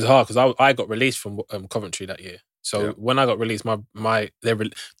 Because it was hard, because I got released from Coventry that year. So when I got released,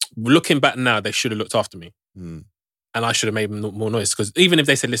 looking back now, they should have looked after me. Mm. And I should have made more noise, because even if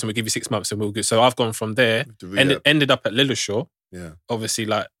they said, listen, we'll give you 6 months and we'll go. So I've gone from there, ended up at Lilleshall, obviously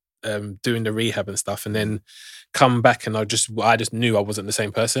like doing the rehab and stuff, and then come back, and I just knew I wasn't the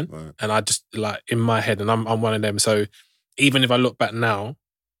same person. Right. And I just, like, in my head, and I'm one of them. So even if I look back now,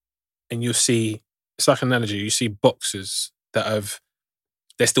 and you'll see, it's like an analogy, you see boxers that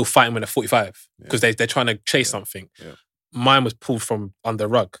they're still fighting when they're 45 because they're trying to chase something. Yeah. Mine was pulled from under the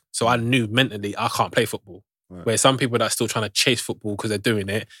rug. So I knew mentally I can't play football. Right. Where some people that are still trying to chase football because they're doing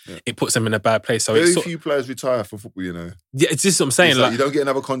it, it puts them in a bad place. So very few players retire from football, you know. Yeah, it's just what I'm saying. Like, you don't get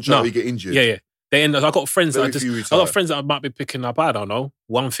another contract or you get injured. Yeah. I got friends that I might be picking up, I don't know,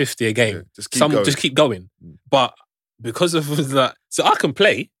 150 a game. Yeah, just keep going. But because of that, so I can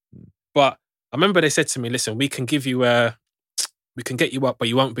play, but I remember they said to me, listen, we can give you we can get you up, but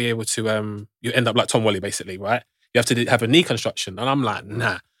you won't be able to, you end up like Tom Wally, basically, right? You have to have a knee construction. And I'm like,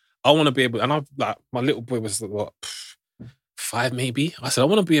 nah, I want to be able, and I'm like, my little boy was what, 5 maybe? I said, I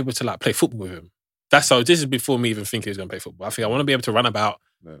want to be able to like play football with him. This is before me even thinking he was going to play football. I think I want to be able to run about.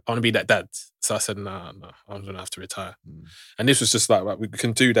 I want to be that dad. So I said, nah, I'm going to have to retire. And this was just like, right, we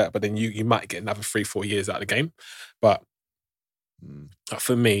can do that, but then you might get another 3-4 years out of the game. But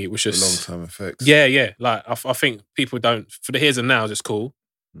for me, it was just long-term effects. Yeah. Like I think people don't, for the here's and nows, it's cool.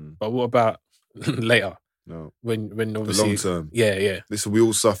 But what about later? No. When obviously the long term. Yeah. Listen, we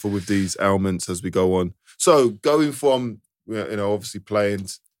all suffer with these ailments as we go on. So going from, obviously playing,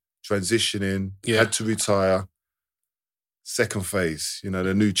 transitioning, had to retire, second phase,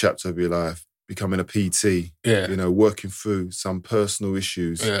 the new chapter of your life, becoming a PT, working through some personal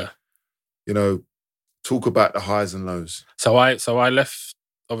issues. Yeah. Talk about the highs and lows. So I left,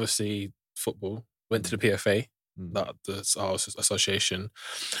 obviously, football, went to the PFA, our association,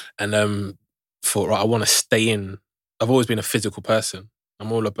 and thought, right, I want to stay in. I've always been a physical person.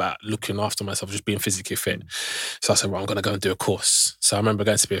 I'm all about looking after myself, just being physically fit. So I said, right, I'm going to go and do a course. So I remember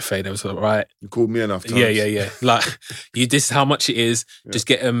going to PFA. They was like, right. You called me enough times. Yeah. Like, this is how much it is. Yeah. Just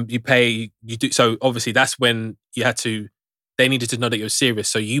get you pay, you do. So obviously that's when you had to, they needed to know that you're serious.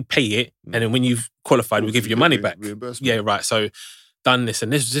 So you pay it. And then when you've qualified, we'll give you your money back. Reimbursement. Yeah, right. So done this.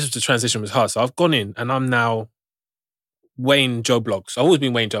 And this was the transition was hard. So I've gone in and I'm now weighing Joe Bloggs. I've always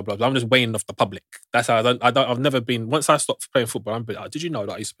been weighing Joe Bloggs. I'm just weighing off the public. That's how I've never been, once I stopped playing football, I'm like, did you know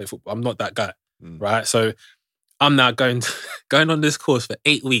that I used to play football? I'm not that guy. Right. So I'm now going on this course for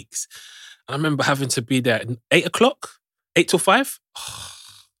 8 weeks. And I remember having to be there at 8 o'clock, 8 till 5.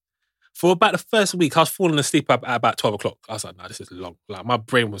 For about the first week, I was falling asleep at about 12 o'clock. I was like, nah, this is long. Like, my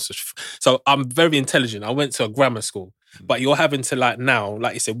brain was just... So I'm very intelligent. I went to a grammar school. But you're having to, like, now,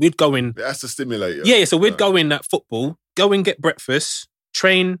 like you said, we'd go in... It has to stimulate you. Yeah, so we'd go in at football, go and get breakfast,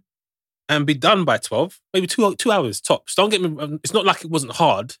 train, and be done by 12. Maybe 2 hours tops. Don't get me... It's not like it wasn't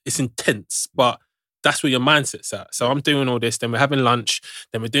hard. It's intense. But that's where your mindset's at. So I'm doing all this. Then we're having lunch.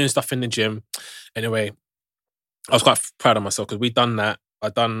 Then we're doing stuff in the gym. Anyway, I was quite proud of myself because we'd done that.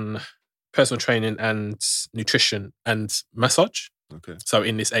 I'd done... personal training and nutrition and massage. Okay. So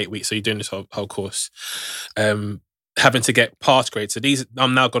in this 8 weeks, so you're doing this whole course, having to get pass grades. So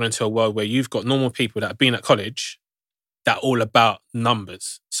I'm now gone into a world where you've got normal people that have been at college that are all about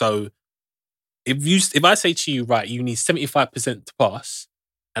numbers. So if I say to you, right, you need 75% to pass,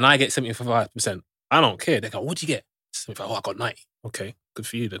 and I get 75%, I don't care. They go, what do you get? 75. Oh, I got 90. Okay, good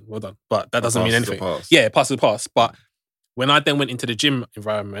for you then. Well done. But that doesn't mean anything. Yeah, pass the pass. But when I then went into the gym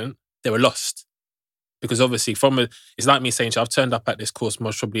environment, they were lost. Because obviously it's like me saying, I've turned up at this course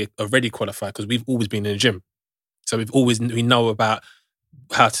most probably already qualified because we've always been in the gym. So we know about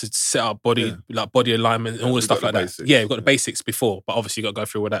how to set up body alignment and all the stuff like that. Basics. Yeah, we've got the basics before, but obviously you've got to go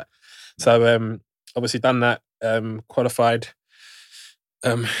through all that. So obviously done that, qualified,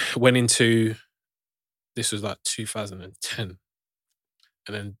 went into, this was like 2010.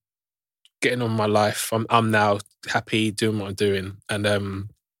 And then getting on my life, I'm now happy doing what I'm doing. And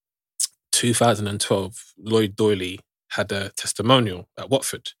 2012, Lloyd Doyley had a testimonial at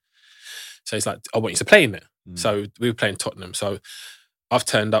Watford. So he's like, I want you to play in it. So we were playing Tottenham. So I've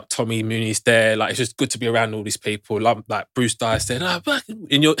turned up, Tommy Mooney's there. Like, it's just good to be around all these people. Like Bruce Dye's there.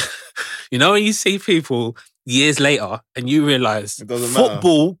 And you're, you know, when you see people years later and you realise It doesn't matter.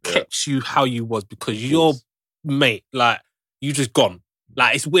 football kept you how you was because your mate, like, you just gone.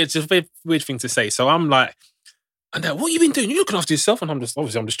 Like, it's weird. It's just a weird thing to say. So I'm like, and what you been doing? You're looking after yourself. And I'm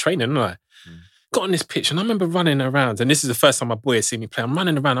just training, aren't I? Got on this pitch and I remember running around. And this is the first time my boy has seen me play. I'm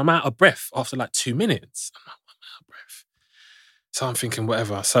running around. I'm out of breath after like 2 minutes. I'm out of breath. So I'm thinking,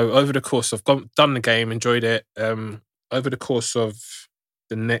 whatever. So over the course of, done the game, enjoyed it. Over the course of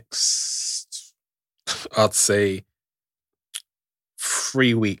the next, I'd say,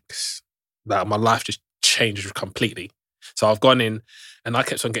 3 weeks, that my life just changed completely. So I've gone in and I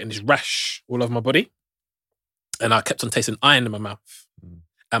kept on getting this rash all over my body. And I kept on tasting iron in my mouth.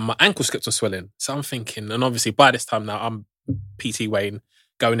 And my ankles kept on swelling. So I'm thinking, and obviously by this time now, I'm PT Wayne,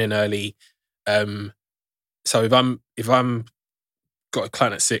 going in early. So if I'm got a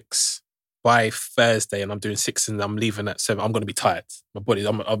client at 6 by Thursday and I'm doing 6 and I'm leaving at 7, I'm going to be tired. My body,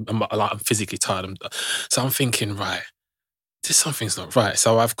 I'm physically tired. So I'm thinking, right, something's not right.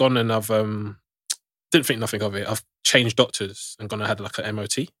 So I've gone and I've didn't think nothing of it. I've changed doctors and gone and had like an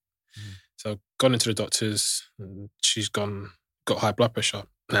MOT. So gone into the doctors and she's got high blood pressure.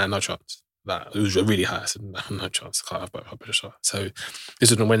 Nah, no chance. It was really high. I said, no chance. I can't have blood pressure. So this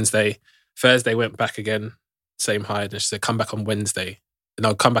was on Wednesday. Thursday went back again, same high. And she said, come back on Wednesday. And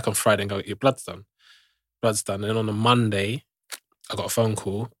I'll come back on Friday and go, your blood's done. And then on a Monday, I got a phone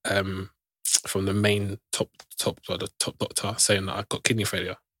call from the main top doctor saying that I've got kidney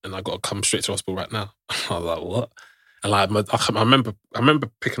failure and I got to come straight to hospital right now. I was like, what? And like, I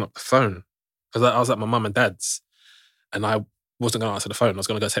remember picking up the phone because I was at my mum and dad's and I wasn't going to answer the phone. I was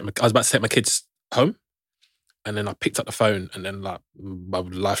about to take my kids home, and then I picked up the phone, and then like my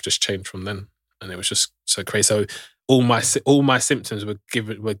life just changed from then, and it was just so crazy. So all my symptoms were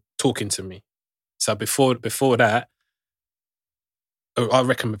talking to me. So before that, I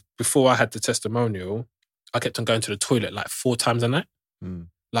reckon before I had the testimonial, I kept on going to the toilet like 4 times a night.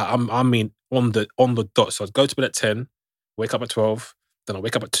 Like I mean on the dot. So I'd go to bed at 10, wake up at 12, then I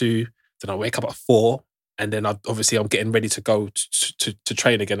wake up at 2, then I wake up at 4. And then I'm getting ready to go to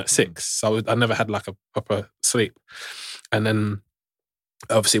train again at 6. So I never had like a proper sleep. And then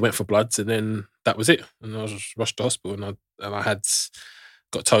obviously went for bloods and then that was it. And I was just rushed to hospital and I had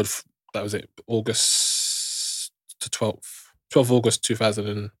got told that was it, August the 12th August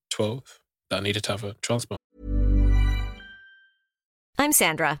 2012 that I needed to have a transplant. I'm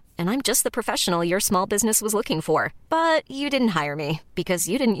Sandra, and I'm just the professional your small business was looking for. But you didn't hire me because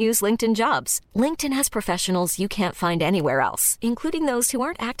you didn't use LinkedIn Jobs. LinkedIn has professionals you can't find anywhere else, including those who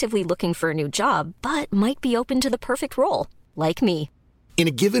aren't actively looking for a new job, but might be open to the perfect role, like me. In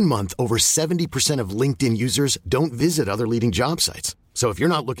a given month, over 70% of LinkedIn users don't visit other leading job sites. So if you're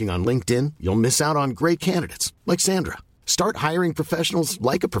not looking on LinkedIn, you'll miss out on great candidates like Sandra. Start hiring professionals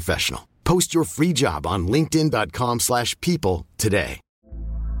like a professional. Post your free job on linkedin.com/people today.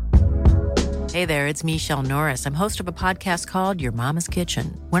 Hey there, it's Michelle Norris. I'm host of a podcast called Your Mama's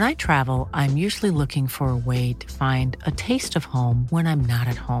Kitchen. When I travel, I'm usually looking for a way to find a taste of home when I'm not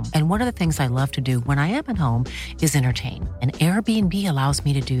at home. And one of the things I love to do when I am at home is entertain. And Airbnb allows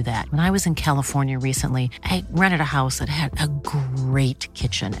me to do that. When I was in California recently, I rented a house that had a great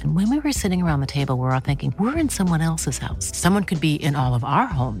kitchen. And when we were sitting around the table, we were all thinking, we're in someone else's house. Someone could be in all of our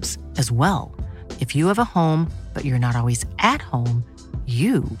homes as well. If you have a home, but you're not always at home,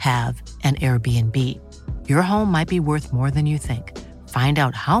 you have an Airbnb. Your home might be worth more than you think. Find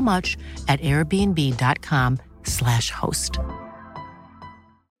out how much at airbnb.com/host.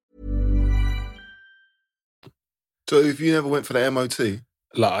 So if you never went for the MOT?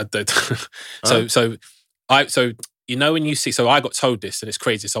 Like I did. So you know when you see, so I got told this and it's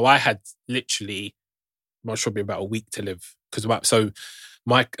crazy. So I had literally, most probably about a week to live because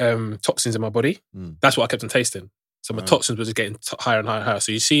my toxins in my body, that's what I kept on tasting. So my toxins were just getting higher and higher and higher.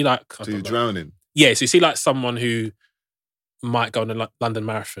 So you see like... So you're drowning? Yeah, so you see like someone who might go on a London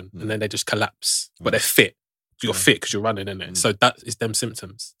Marathon and then they just collapse, but they're fit. You're fit because you're running, innit? So that is them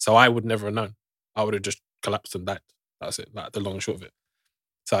symptoms. So I would never have known. I would have just collapsed and died. That's it, like the long and short of it.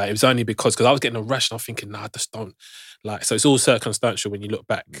 So it was only because I was getting a rush and I'm thinking, nah, I just don't... Like, so it's all circumstantial when you look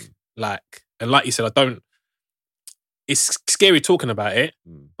back. Like, and like you said, it's scary talking about it,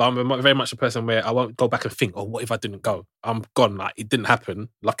 but I'm very much a person where I won't go back and think, oh, what if I didn't go? I'm gone. Like, it didn't happen,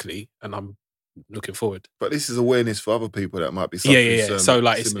 luckily, and I'm looking forward. But this is awareness for other people that might be suffering. Yeah. So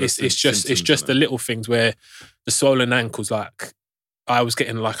like, it's just the little things where the swollen ankles. Like, I was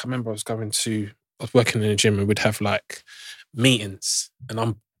getting like, I remember I was working in a gym and we'd have like meetings, and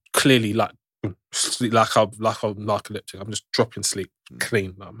I'm clearly like I'm narcoleptic. I'm just dropping sleep,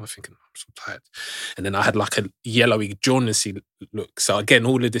 clean. Like, I'm thinking, I'm so tired. And then I had like a yellowy, jaundicey look. So again,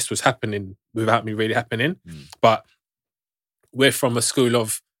 all of this was happening without me really happening. But we're from a school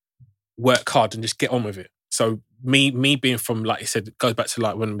of work hard and just get on with it. So me being from, like you said, it goes back to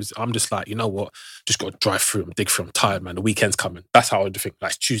like when it was, I'm just like, you know what, just got to drive through and dig through. I'm tired, man. The weekend's coming. That's how I would think.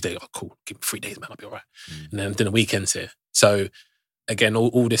 Like, it's Tuesday, oh cool, give me 3 days, man, I'll be all right. And then the weekend's here. So again,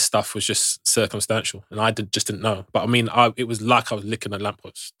 all this stuff was just circumstantial, and I just didn't know. But I mean, it was like I was licking a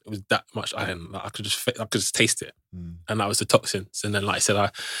lamppost. It was that much iron. Like, I could just taste it, and that was the toxins. And then, like I said,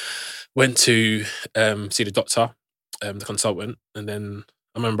 I went to see the doctor, the consultant, and then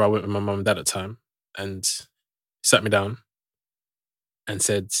I remember I went with my mum and dad at the time, and he sat me down and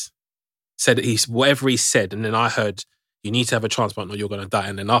said that whatever he said, and then I heard, you need to have a transplant or you're going to die.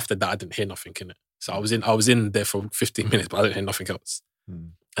 And then after that, I didn't hear nothing in it. So I was in there for 15 minutes, but I didn't hear nothing else.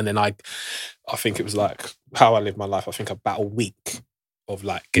 And then I think it was like how I lived my life. I think about a week of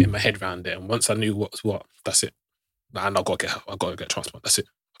like getting my head around it. And once I knew what was what, that's it. And I got to get a transplant. That's it.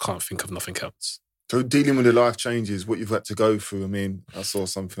 I can't think of nothing else. So dealing with the life changes, what you've had to go through. I mean, I saw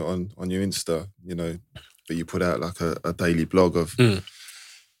something on your Insta, you know, that you put out like a daily blog of the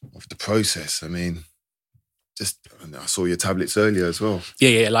process. I mean, I saw your tablets earlier as well.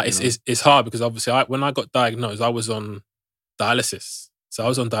 Yeah. Like it's hard because obviously when I got diagnosed, I was on dialysis. So I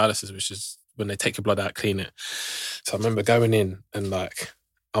was on dialysis, which is when they take your blood out, clean it. So I remember going in and like,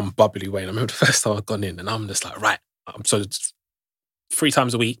 I'm bubbly Wayne. I remember the first time I'd gone in and I'm just like, right. So 3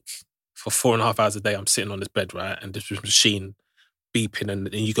 times a week for 4.5 hours a day, I'm sitting on this bed, right? And this machine beeping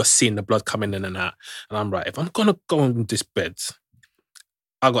and you got seeing the blood coming in and out. And I'm right, if I'm going to go on this bed,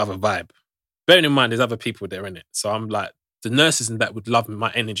 I got to have a vibe. Bearing in mind, there's other people there, innit? So I'm like, the nurses and that would love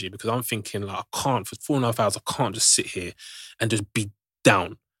my energy because I'm thinking like, I can't, for 4.5 hours, I can't just sit here and just be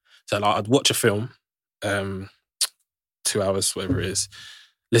down. So like, I'd watch a film, 2 hours, whatever it is,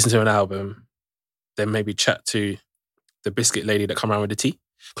 listen to an album, then maybe chat to the biscuit lady that come around with the tea.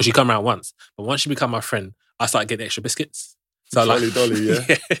 Because she come around once. But once she become my friend, I started getting extra biscuits. So Dolly, yeah.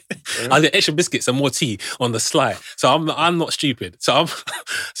 I get extra biscuits and more tea on the sly. So I'm not stupid. So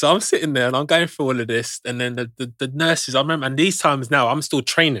I'm sitting there and I'm going through all of this. And then the nurses, I remember, and these times now I'm still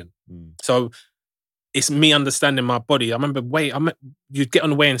training. So it's me understanding my body. I remember you'd get on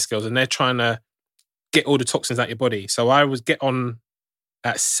the weighing scales and they're trying to get all the toxins out your body. So I was get on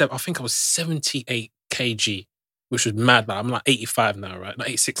at I think I was 78 kg, which was mad. I'm like 85 now, right? Not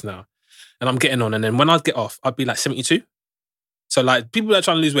 86 now. And I'm getting on. And then when I'd get off, I'd be like 72. So like people that are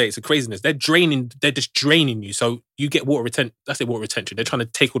trying to lose weight, it's a craziness. They're just draining you. So you get water retention. That's the water retention. They're trying to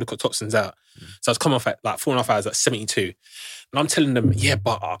take all the toxins out. So I was coming off at like 4.5 hours at 72. And I'm telling them, yeah,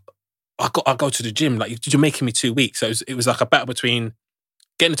 but I go to the gym. Like, you're making me too weak. So it was like a battle between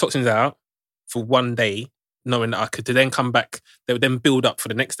getting the toxins out for one day, knowing that I could then come back. They would then build up for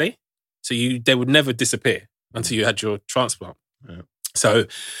the next day. So they would never disappear until you had your transplant. Yeah. So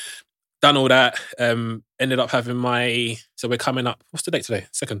done all that, ended up having so we're coming up, what's the date today?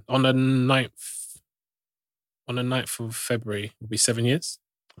 2nd, on the 9th of February, will be 7 years.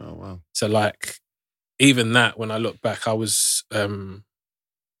 Oh, wow. So like, even that, when I look back, I was getting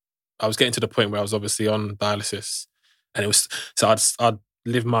to the point where I was obviously on dialysis and it was, so I'd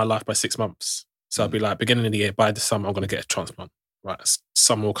live my life by 6 months. So I'd be like, beginning of the year, by the summer, I'm going to get a transplant. Right,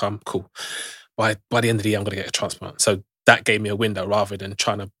 summer will come, cool. By the end of the year, I'm going to get a transplant. So that gave me a window rather than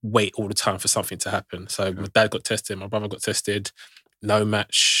trying to wait all the time for something to happen. So my dad got tested, my brother got tested, no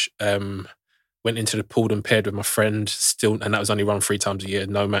match. Went into the pool and paired with my friend still, and that was only run 3 times a year,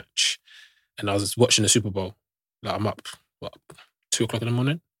 no match. And I was watching the Super Bowl. Like, I'm up, 2 o'clock in the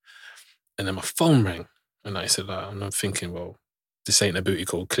morning? And then my phone rang. And I said, and I'm thinking, well, this ain't a booty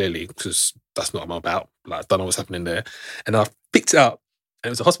call, clearly, because that's not what I'm about. Like, I don't know what's happening there. And I picked it up, and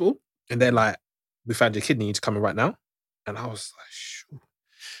it was a hospital. And they're like, we found your kidney, you need to come in right now. And I was like, shoo.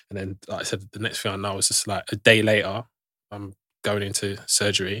 And then, like I said, the next thing I know was just like a day later, I'm going into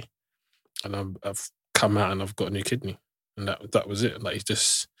surgery and I've come out and I've got a new kidney. And that was it. Like, I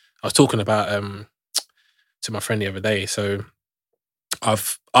was talking about to my friend the other day. So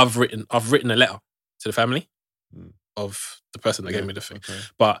I've written a letter to the family of the person that gave me the thing. Okay.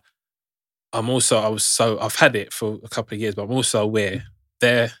 But I've had it for a couple of years, but I'm also aware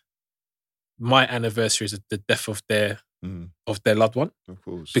my anniversary is the death of their loved one. Of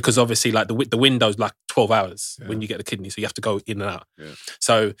course. Because obviously, like, the window's like 12 hours when you get the kidney, so you have to go in and out. Yeah.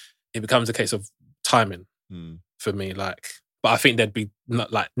 So it becomes a case of timing for me. Like, but I think there'd be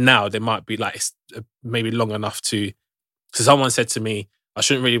not, like, now there might be like maybe long enough to. So someone said to me, I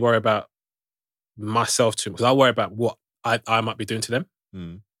shouldn't really worry about myself too much because I worry about what I might be doing to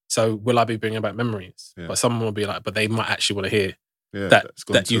them. So will I be bringing back memories? Yeah. But someone will be like, but they might actually want to hear Yeah,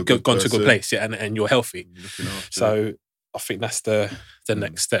 that you've gone to a good place, yeah, and you're healthy. Looking after. So I think that's the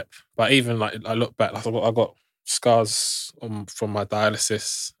next step. But even like I look back, like I got scars from my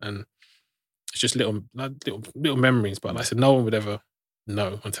dialysis, and it's just little memories. But like I said, no one would ever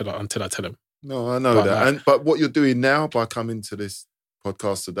know until I tell them. No, I know But that. But what you're doing now by coming to this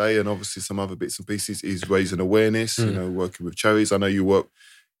podcast today, and obviously some other bits and pieces, is raising awareness. You know, working with charities. I know you work.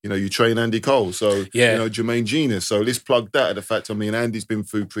 You know, you train Andy Cole, so you know Jermaine Genius. So let's plug that. The fact, I mean, Andy's been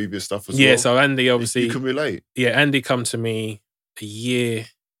through previous stuff as well. Yeah, so Andy obviously you can relate. Yeah, Andy come to me a year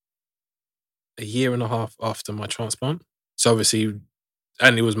and a half after my transplant. So obviously,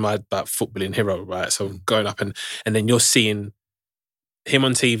 Andy was my footballing hero, right? So going up and then you're seeing him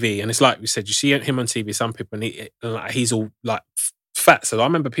on TV, and it's like we said, you see him on TV. Some people, and he's all like fat. So I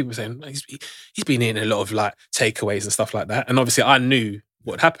remember people saying he's been eating a lot of like takeaways and stuff like that. And obviously, I knew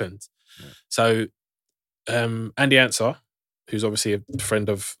what happened. Yeah. So Andy Answer, who's obviously a friend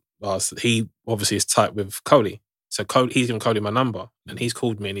of ours, he obviously is tight with Coley. So he's given Coley my number, and he's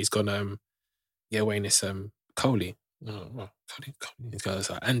called me and he's gone, Wayne, it's Coley. Coley. He's got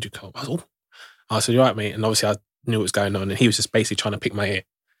like Andrew Cole. I said, you're right, mate. And obviously I knew what was going on, and he was just basically trying to pick my ear.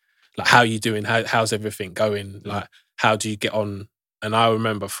 Like, how are you doing? How's everything going? Like, how do you get on? And I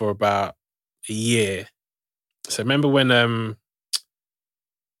remember for about a year. So remember when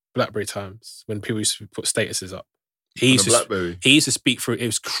BlackBerry times, when people used to put statuses up. He used to speak through. It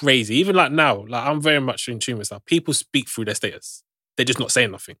was crazy. Even like now, like I'm very much in tune with stuff. People speak through their status. They're just not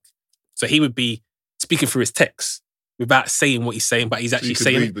saying nothing. So he would be speaking through his text without saying what he's saying, but he's actually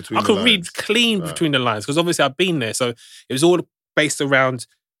saying it. I could read clean between the lines, because obviously I've been there. So it was all based around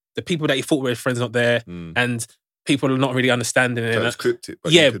the people that he thought were his friends not there, and people are not really understanding it. So it's cryptic.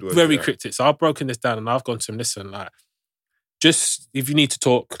 But yeah, very cryptic. So I've broken this down and I've gone to him, listen, like, just if you need to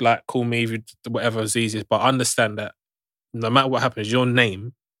talk, like, call me, whatever is easiest, but understand that no matter what happens, your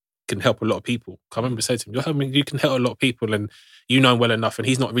name can help a lot of people. I remember saying to him, you can help a lot of people, and you know him well enough, and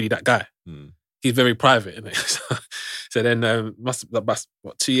he's not really that guy. He's very private, isn't it? So then, must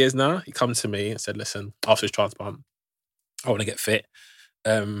 2 years now, he come to me and said, listen, after his transplant, I want to get fit.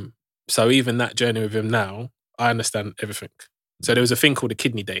 So even that journey with him now, I understand everything. So there was a thing called a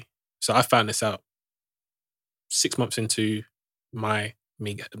kidney day. So I found this out 6 months into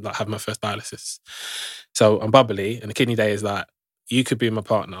having my first dialysis. So I'm bubbly, and the kidney day is like, you could be my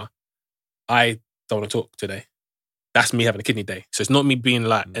partner. I don't want to talk today. That's me having a kidney day. So it's not me being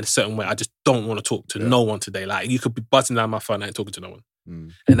like in a certain way. I just don't want to talk to no one today. Like, you could be buzzing down my phone and I ain't talking to no one.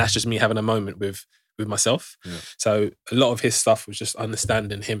 And that's just me having a moment with myself. Yeah. So a lot of his stuff was just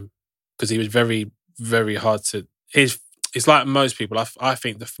understanding him, because he was very, very hard to... It's like most people. I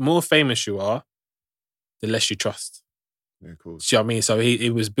think the more famous you are, the less you trust. Yeah, of course. Do you know what I mean? So he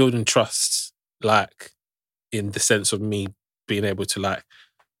was building trust, like, in the sense of me being able to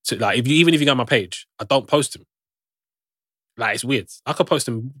even if you go on my page, I don't post him. Like, it's weird. I could post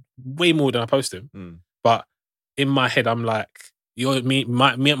him way more than I post him, but in my head, I'm like,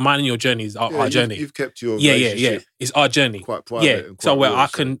 mine and your journey is our journey. You've kept your relationship It's our journey. Quite private. And quite so where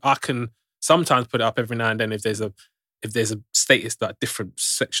real, I can sometimes put it up every now and then if there's a status, like different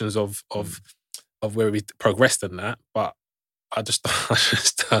sections of where we progressed in that, but I just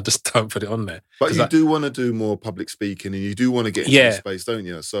don't put it on there. But you do want to do more public speaking, and you do want to get into the space, don't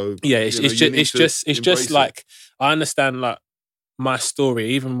you? So it's just like, I understand, like, my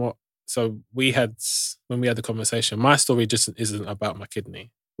story, even what. So when we had the conversation, my story just isn't about my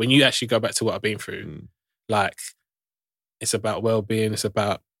kidney. When you actually go back to what I've been through, like, it's about well-being. It's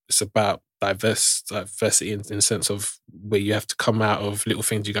about diversity in the sense of where you have to come out of little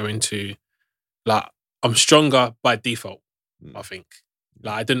things you go into. Like, I'm stronger by default. I think.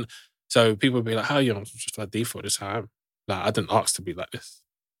 Like, I didn't... So people would be like, how are you? I'm just by default, this is how I am. Like, I didn't ask to be like this.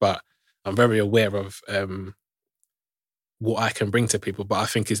 But I'm very aware of what I can bring to people. But I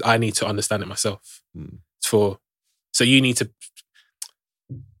think I need to understand it myself. So you need to...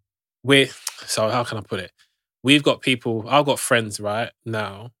 So how can I put it? I've got friends right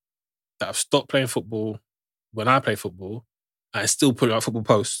now that have stopped playing football when I play football, and still putting out football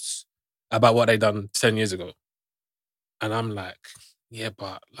posts about what they done 10 years ago. And I'm like, yeah,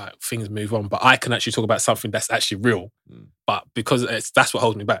 but like, things move on. But I can actually talk about something that's actually real. But because that's what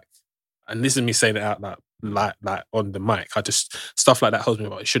holds me back. And this is me saying it out like on the mic. Stuff like that holds me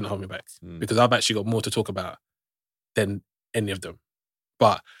back. It shouldn't hold me back. Because I've actually got more to talk about than any of them.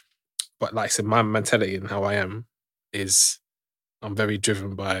 But like I said, my mentality and how I am is, I'm very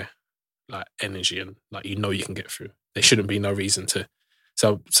driven by, like, energy, and like, you can get through. There shouldn't be no reason to.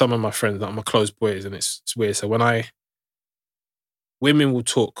 So some of my friends, like my close boys, and it's weird. So women will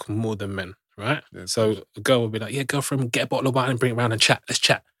talk more than men right? Yeah, of So course. a girl would be like, yeah, girlfriend, get a bottle of wine and bring it around and chat. Let's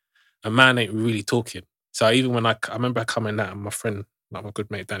chat. A man ain't really talking. So even when I remember coming out and my friend, like my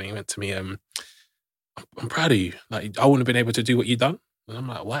good mate Danny, went to me, I'm proud of you. Like, I wouldn't have been able to do what you done. And I'm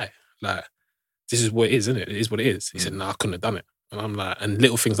like, why? Like, this is what it is, isn't it? It is what it is. He said, no, I couldn't have done it. And I'm like, and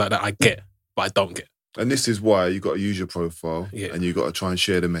little things like that I get, but I don't get. And this is why you got to use your profile and you got to try and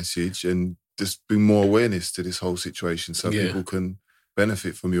share the message and just bring more awareness to this whole situation so people can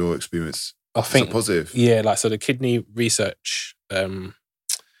benefit from your experience. I think it's a positive. Yeah, like so the Kidney Research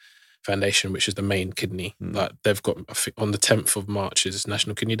Foundation, which is the main kidney, like they've got, I think, on the 10th of March is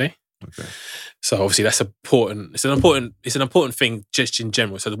National Kidney Day. Okay. So obviously that's important. It's an important thing just in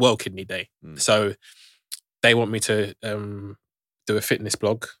general. So the World Kidney Day. So they want me to do a fitness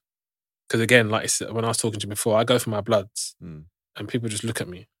blog. Because again, like when I was talking to you before, I go for my bloods and people just look at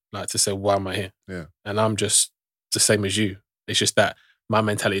me like to say, why am I here? Yeah. And I'm just the same as you. It's just that my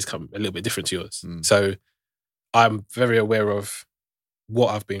mentality has come a little bit different to yours. So I'm very aware of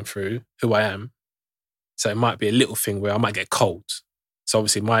what I've been through, who I am. So it might be a little thing where I might get cold. So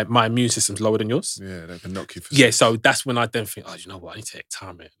obviously my immune system's lower than yours. Yeah, that can knock you for Yeah, so that's when I then think, oh, you know what? I need to take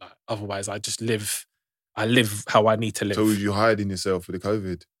time. Like, otherwise, I live how I need to live. So was you hiding yourself with the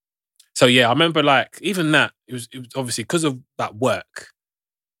COVID? So yeah, I remember like even that, it was obviously because of that work,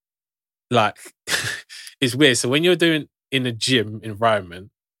 like it's weird. So when you're doing in a gym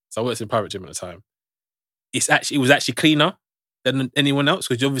environment, so I worked in a private gym at the time, it was actually cleaner than anyone else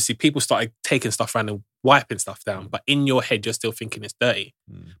because obviously people started taking stuff around and wiping stuff down, but in your head you're still thinking it's dirty.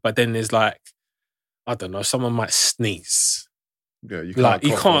 But then there's like, I don't know, someone might sneeze. Yeah, you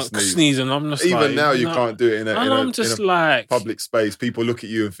can't sneeze, and I'm just even like, now you can't do it in a public space. People look at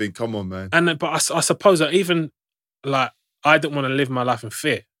you and think, "Come on, man." And but I suppose that even like I don't want to live my life in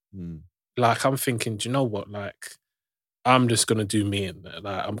fear. Like I'm thinking, do you know what? Like I'm just gonna do me, and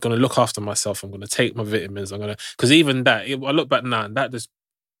like I'm gonna look after myself. I'm gonna take my vitamins. Because even that, I look back now, and that just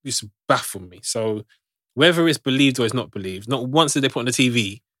used to baffle me. So whether it's believed or it's not believed, not once did they put on the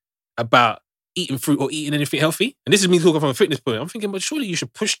TV about eating fruit or eating anything healthy. And this is me talking from a fitness point. I'm thinking, but surely you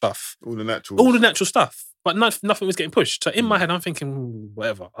should push stuff. All the natural stuff. But nothing was getting pushed. So in my head, I'm thinking,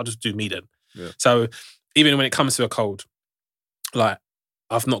 whatever, I'll just do me then. Yeah. So even when it comes to a cold, like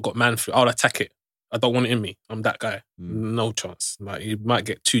I've not got man flu, I'll attack it. I don't want it in me. I'm that guy. No chance. Like you might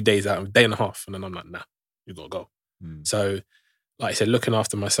get 2 days out, a day and a half, and then I'm like, nah, you gotta go. So like I said, looking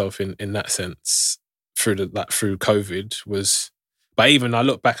after myself in that sense through COVID was. But even I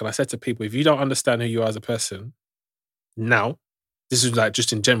look back and I said to people, if you don't understand who you are as a person now, this is like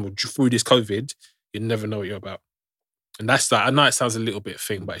just in general, through this COVID, you never know what you're about. And that's like, I know it sounds a little bit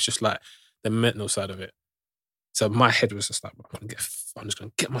thing, but it's just like the mental side of it. So my head was just like, I'm just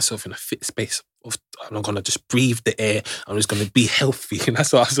going to get myself in a fit space. I'm not going to just breathe the air. I'm just going to be healthy. And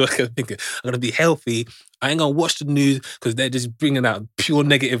that's what I was thinking. I'm going to be healthy. I ain't going to watch the news because they're just bringing out pure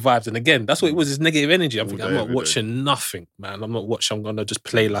negative vibes. And again, that's what it was, is negative energy. I'm thinking, I'm not watching nothing, man. I'm not watching. I'm going to just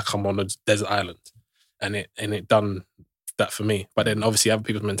play like I'm on a desert island. And it done that for me. But then obviously other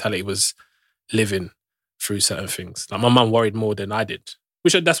people's mentality was living through certain things. Like my mum worried more than I did.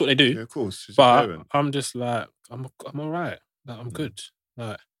 Which that's what they do. Yeah, of course. But I'm just like, I'm all right. Like, I'm good.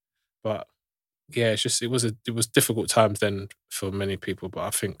 Like, but yeah, it's just it was difficult times then for many people. But I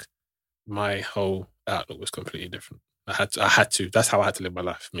think my whole outlook was completely different. I had to. That's how I had to live my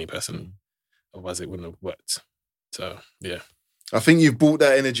life, me personally. Otherwise, it wouldn't have worked. So yeah. I think you've brought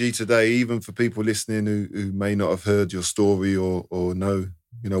that energy today, even for people listening who may not have heard your story or know,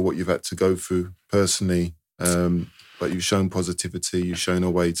 what you've had to go through personally. But you've shown positivity, you've shown a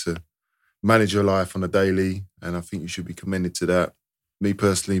way to manage your life on a daily, and I think you should be commended to that. Me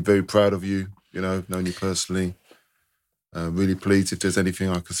personally, very proud of you, known you personally. Really pleased if there's anything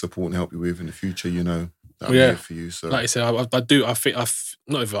I can support and help you with in the future, that I'm here for you. So, like I said,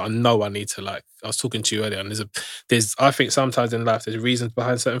 I know I need to, like, I was talking to you earlier, and I think sometimes in life there's reasons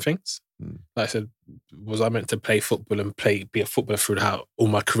behind certain things. Like I said, was I meant to play football and be a footballer throughout all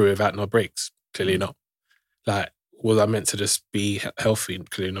my career without no breaks? Clearly not. Like, was I meant to just be healthy?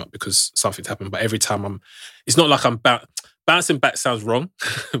 Clearly not, because something's happened. But every time it's not like I'm bouncing back sounds wrong,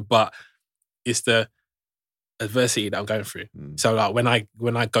 but it's the adversity that I'm going through. So like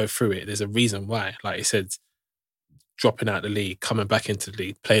when I go through it, there's a reason why. Like you said, dropping out the league, coming back into the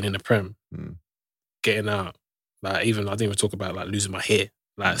league, playing in the Prem, getting out. Like even I didn't even talk about like losing my hair,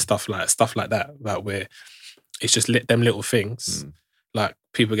 like stuff like that. Like where it's just them little things. Like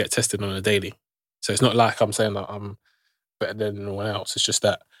people get tested on a daily. So it's not like I'm saying that I'm better than anyone else. It's just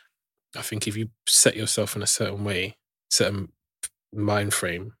that I think if you set yourself in a certain way, certain mind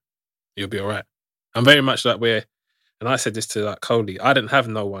frame, you'll be all right. I'm very much that way. And I said this to like Coley. I didn't have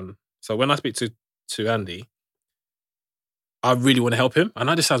no one So when I speak to Andy, I really want to help him. And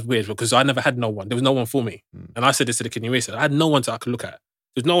that just sounds weird because I never had no one. There was no one for me. And I said this to the kidney racer. I had no one that I could look at.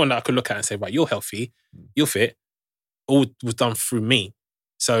 There's no one that I could look at and say, right, you're healthy, you're fit. All was done through me.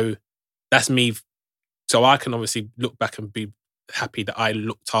 So that's me. So I can obviously look back and be happy that I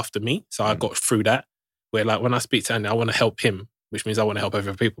looked after me. So I got through that. Where like when I speak to Andy, I want to help him, which means I want to help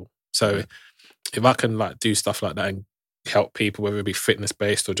other people. So if I can like do stuff like that and help people, whether it be fitness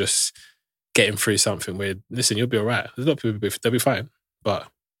based or just getting through something where, listen, you'll be all right. There's a lot of people, they'll be fine. But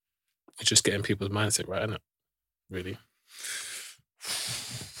it's just getting people's mindset right, isn't it? Really.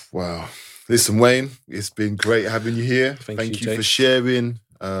 Wow. Listen, Wayne, it's been great having you here. Thank you for Jake. sharing.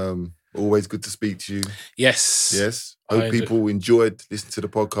 Always good to speak to you. Yes. Yes. Hope people enjoyed listening to the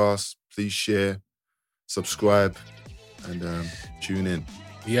podcast. Please share, subscribe, and tune in.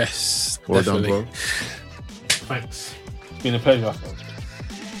 Yes. Well definitely. done, bro. Thanks. It's been a pleasure.